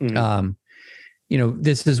 Mm-hmm.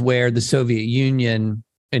 This is where the Soviet Union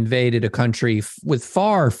invaded a country with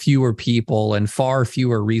far fewer people and far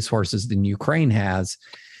fewer resources than Ukraine has,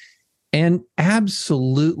 and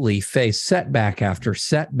absolutely faced setback after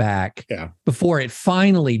setback before it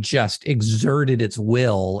finally just exerted its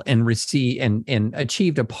will and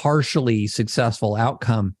achieved a partially successful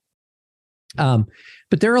outcome.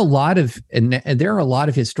 But there are a lot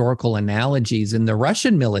of historical analogies in the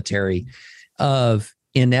Russian military of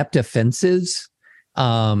inept offenses,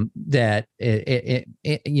 that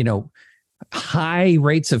high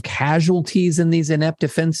rates of casualties in these inept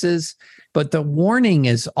offenses. But the warning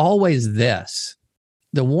is always this.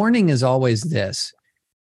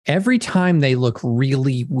 Every time they look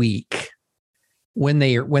really weak, when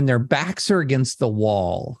their backs are against the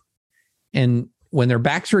wall, and when their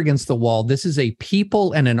backs are against the wall, this is a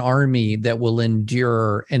people and an army that will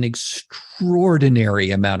endure an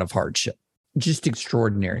extraordinary amount of hardship. Just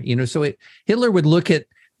extraordinary. Hitler would look at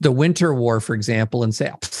the Winter War, for example, and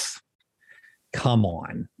say, come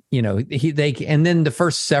on. And then the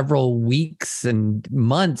first several weeks and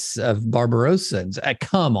months of Barbarossa,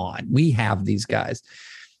 come on, we have these guys.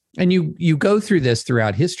 And you go through this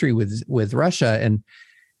throughout history with Russia, and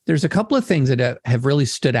there's a couple of things that have really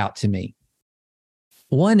stood out to me.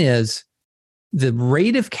 One is the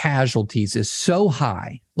rate of casualties is so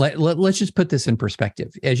high. Let's just put this in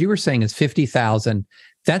perspective. As you were saying, it's 50,000.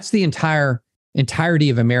 That's the entirety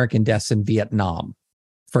of American deaths in Vietnam,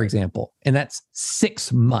 for example. And that's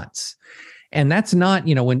 6 months. And that's not,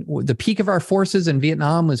 when the peak of our forces in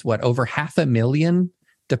Vietnam was over 500,000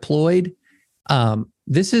 deployed.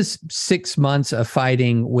 This is 6 months of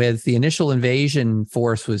fighting with the initial invasion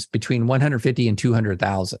force was between 150 and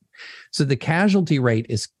 200,000. So the casualty rate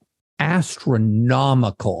is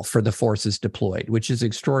astronomical for the forces deployed, which is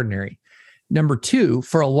extraordinary. Number two,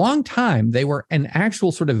 for a long time, they were an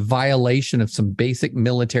actual sort of violation of some basic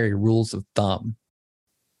military rules of thumb,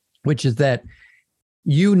 which is that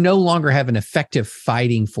you no longer have an effective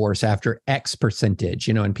fighting force after X percentage,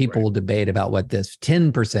 and people will debate about what this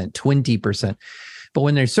 10%, 20%. But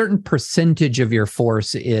when there's a certain percentage of your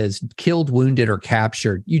force is killed, wounded, or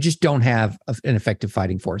captured, you just don't have an effective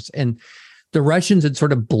fighting force. And the Russians had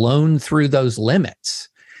sort of blown through those limits.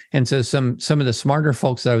 And so some of the smarter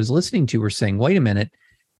folks that I was listening to were saying, wait a minute,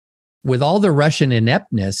 with all the Russian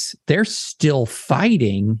ineptness, they're still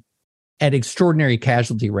fighting at extraordinary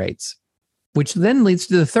casualty rates, which then leads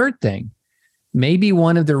to the third thing. Maybe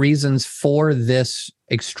one of the reasons for this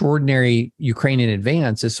extraordinary Ukrainian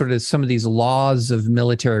advance is sort of some of these laws of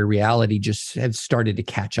military reality just have started to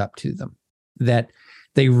catch up to them, that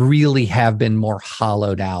they really have been more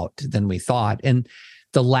hollowed out than we thought. And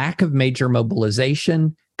the lack of major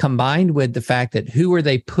mobilization combined with the fact that who are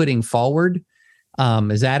they putting forward?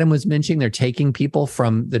 As Adam was mentioning, they're taking people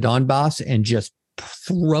from the Donbass and just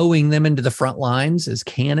throwing them into the front lines as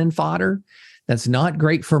cannon fodder. That's not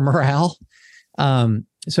great for morale.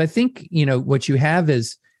 So I think, what you have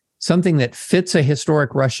is something that fits a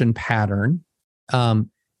historic Russian pattern.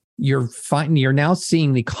 You're now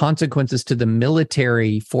seeing the consequences to the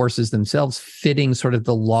military forces themselves fitting sort of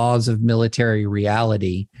the laws of military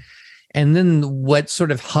reality. And then what's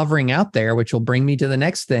sort of hovering out there, which will bring me to the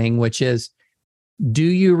next thing, which is, do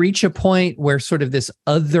you reach a point where sort of this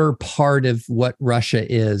other part of what Russia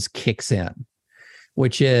is kicks in,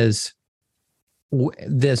 which is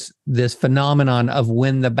this phenomenon of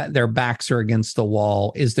when their backs are against the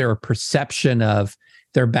wall? Is there a perception of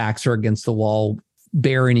their backs are against the wall,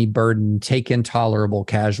 bear any burden, take intolerable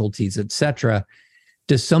casualties, etc.?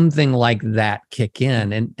 Does something like that kick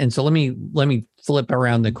in? And so let me flip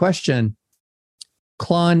around the question.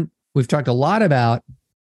 Klon, we've talked a lot about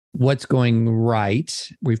what's going right.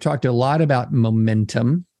 We've talked a lot about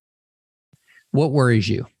momentum. What worries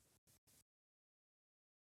you?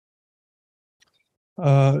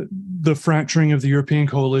 The fracturing of the European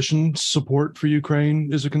coalition support for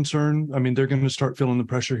Ukraine is a concern. I mean, they're going to start feeling the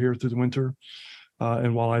pressure here through the winter.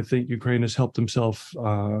 And while I think Ukraine has helped himself,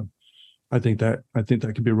 I think that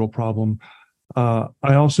could be a real problem. I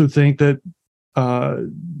also think that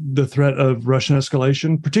the threat of Russian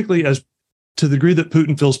escalation, particularly as to the degree that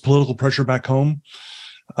Putin feels political pressure back home,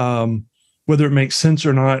 whether it makes sense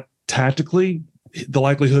or not tactically, the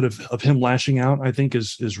likelihood of him lashing out, I think,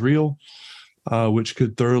 is real, which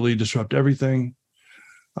could thoroughly disrupt everything.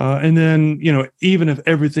 And then, even if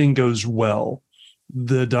everything goes well,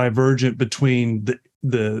 the divergent between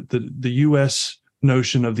the U.S.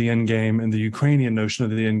 notion of the end game and the Ukrainian notion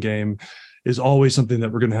of the end game is always something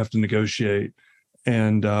that we're going to have to negotiate.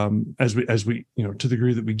 And as we to the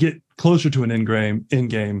degree that we get closer to an end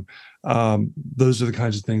game, those are the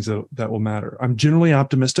kinds of things that will matter. I'm generally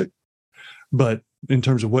optimistic, but in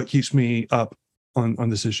terms of what keeps me up on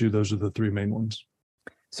this issue, those are the three main ones.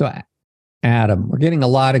 So, Adam, we're getting a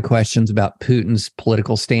lot of questions about Putin's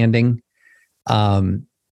political standing.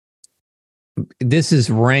 This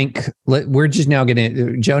is rank. We're just now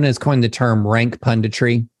getting. Jonah has coined the term rank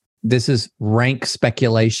punditry. This is rank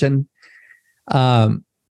speculation.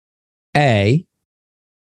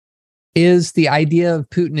 Is the idea of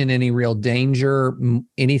Putin in any real danger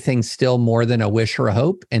anything still more than a wish or a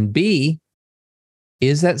hope? And B,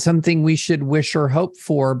 is that something we should wish or hope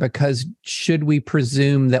for? Because should we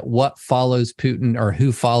presume that what follows Putin or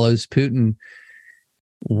who follows Putin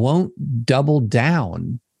won't double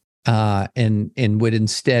down and would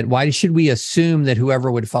instead, why should we assume that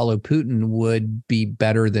whoever would follow Putin would be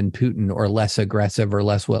better than Putin or less aggressive or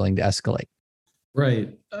less willing to escalate?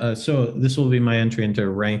 Right. So this will be my entry into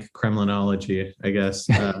rank Kremlinology, I guess.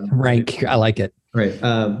 Rank, I like it. Right.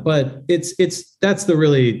 But that's the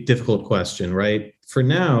really difficult question, right? For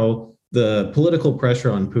now, the political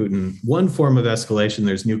pressure on Putin, one form of escalation,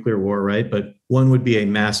 there's nuclear war, right? But one would be a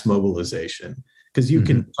mass mobilization, because you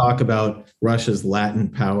can talk about Russia's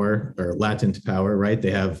latent power, right?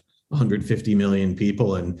 They have 150 million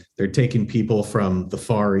people, and they're taking people from the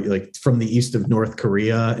far, like from the east of North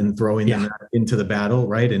Korea, and throwing them into the battle,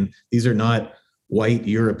 right? And these are not white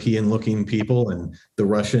European looking people, and the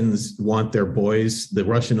Russians want their boys, the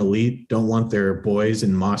Russian elite don't want their boys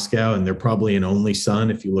in Moscow, and they're probably an only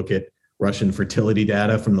son. If you look at Russian fertility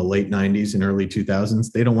data from the late 90s and early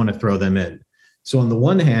 2000s, they don't want to throw them in. So on the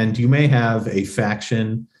one hand, you may have a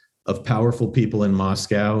faction of powerful people in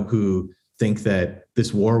Moscow who think that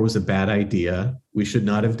this war was a bad idea. We should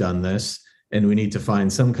not have done this, and we need to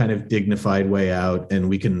find some kind of dignified way out, and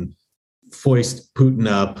we can foist Putin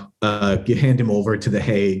up, hand him over to The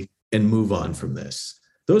Hague, and move on from this.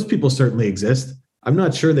 Those people certainly exist. I'm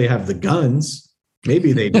not sure they have the guns.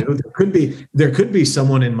 Maybe they do. There could be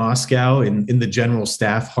someone in Moscow in the general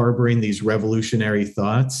staff harboring these revolutionary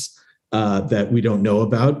thoughts that we don't know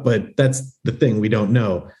about, but that's the thing, we don't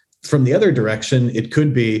know. From the other direction, it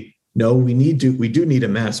could be, no, we do need a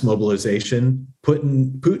mass mobilization.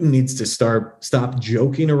 Putin needs to stop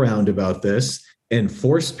joking around about this and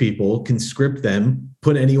force people, conscript them,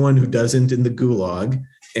 put anyone who doesn't in the gulag,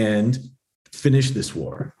 and finish this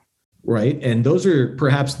war, right? And those are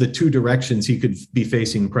perhaps the two directions he could be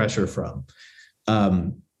facing pressure from.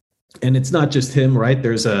 And it's not just him, right?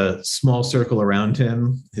 There's a small circle around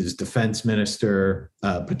him. His defense minister,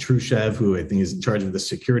 Patrushev, who I think is in charge of the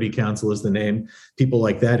Security Council is the name, people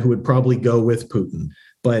like that who would probably go with Putin.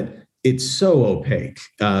 But it's so opaque.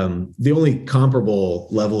 The only comparable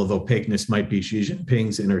level of opaqueness might be Xi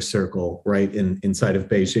Jinping's inner circle, right, inside of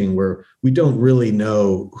Beijing, where we don't really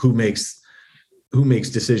know who makes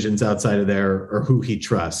decisions outside of there or who he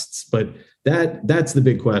trusts. But that's the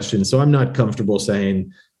big question. So I'm not comfortable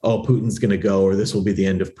saying, oh, Putin's going to go, or this will be the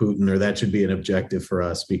end of Putin, or that should be an objective for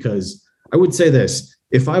us. Because I would say this,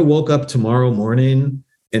 if I woke up tomorrow morning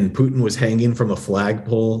and Putin was hanging from a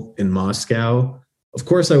flagpole in Moscow, of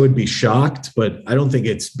course I would be shocked, but I don't think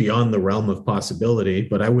it's beyond the realm of possibility,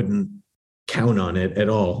 but I wouldn't count on it at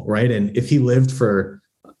all, right? And if he lived for,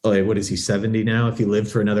 what is he, 70 now? If he lived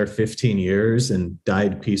for another 15 years and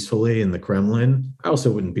died peacefully in the Kremlin, I also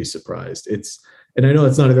wouldn't be surprised. And I know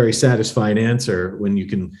it's not a very satisfying answer when you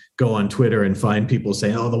can go on Twitter and find people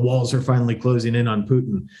saying, oh, the walls are finally closing in on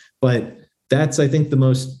Putin. But that's, I think, the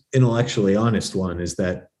most intellectually honest one, is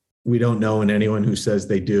that we don't know, and anyone who says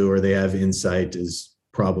they do or they have insight is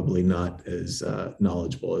probably not as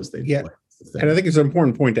knowledgeable as they do. Yeah. And I think it's an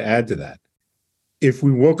important point to add to that. If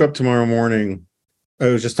we woke up tomorrow morning, I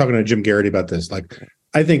was just talking to Jim Garrity about this, like,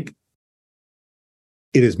 I think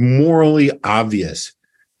it is morally obvious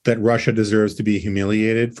that Russia deserves to be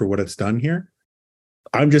humiliated for what it's done here.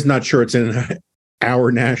 I'm just not sure it's in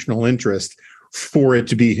our national interest for it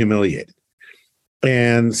to be humiliated.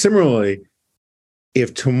 And similarly,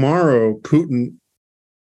 if tomorrow Putin,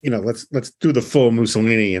 let's do the full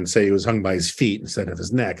Mussolini and say he was hung by his feet instead of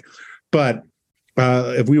his neck. But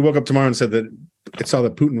if we woke up tomorrow and said that it saw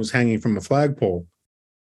that Putin was hanging from a flagpole,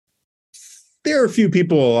 there are a few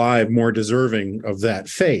people alive more deserving of that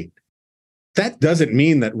fate. That doesn't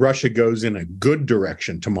mean that Russia goes in a good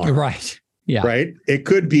direction tomorrow. Right. Yeah. Right. It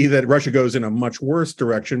could be that Russia goes in a much worse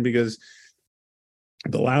direction, because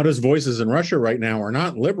the loudest voices in Russia right now are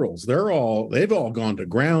not liberals. They've all gone to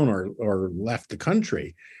ground or left the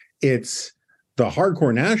country. It's the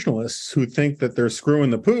hardcore nationalists who think that they're screwing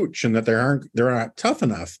the pooch and that they're not tough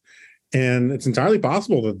enough. And it's entirely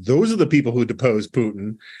possible that those are the people who depose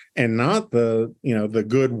Putin, and not the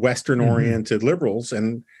good Western-oriented liberals.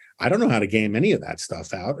 And I don't know how to game any of that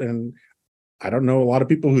stuff out, and I don't know a lot of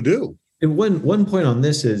people who do. And one point on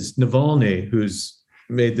this is Navalny, who's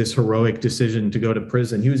made this heroic decision to go to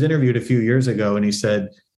prison. He was interviewed a few years ago, and he said,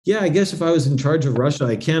 yeah, I guess if I was in charge of Russia,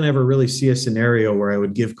 I can't ever really see a scenario where I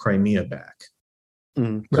would give Crimea back.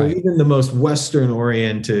 So right. Even the most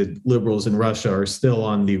Western-oriented liberals in Russia are still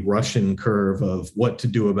on the Russian curve of what to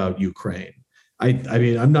do about Ukraine. I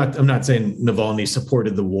mean, I'm not saying Navalny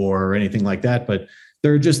supported the war or anything like that, but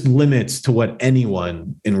there are just limits to what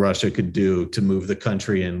anyone in Russia could do to move the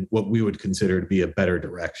country in what we would consider to be a better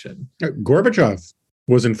direction. Gorbachev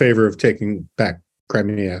was in favor of taking back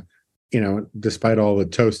Crimea, despite all the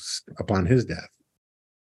toasts upon his death.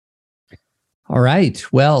 All right.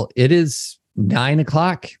 Well, it is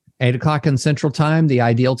 9:00, 8:00 in Central Time, the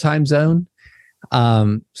ideal time zone.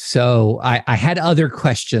 So I had other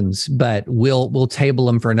questions, but we'll table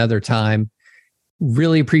them for another time.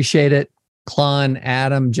 Really appreciate it. Klon,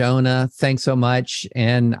 Adam, Jonah, thanks so much.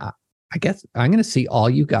 And I guess I'm going to see all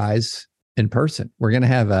you guys in person. We're going to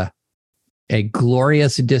have a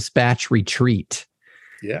glorious dispatch retreat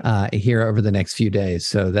here over the next few days.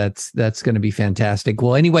 So that's going to be fantastic.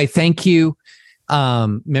 Well, anyway, thank you,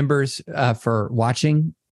 members, for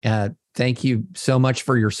watching. Thank you so much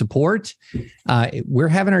for your support. We're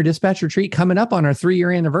having our dispatch retreat coming up on our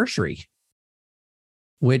 3-year anniversary,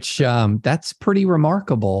 which that's pretty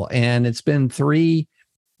remarkable. And it's been 3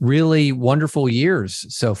 really wonderful years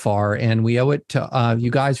so far. And we owe it to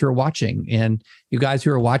you guys who are watching. And you guys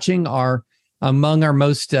who are watching are among our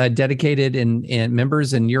most dedicated and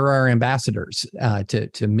members, and you're our ambassadors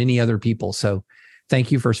to many other people. So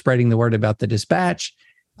thank you for spreading the word about the dispatch.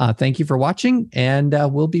 Thank you for watching, and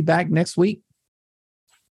we'll be back next week.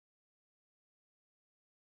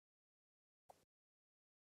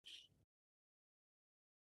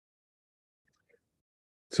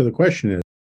 So the question is,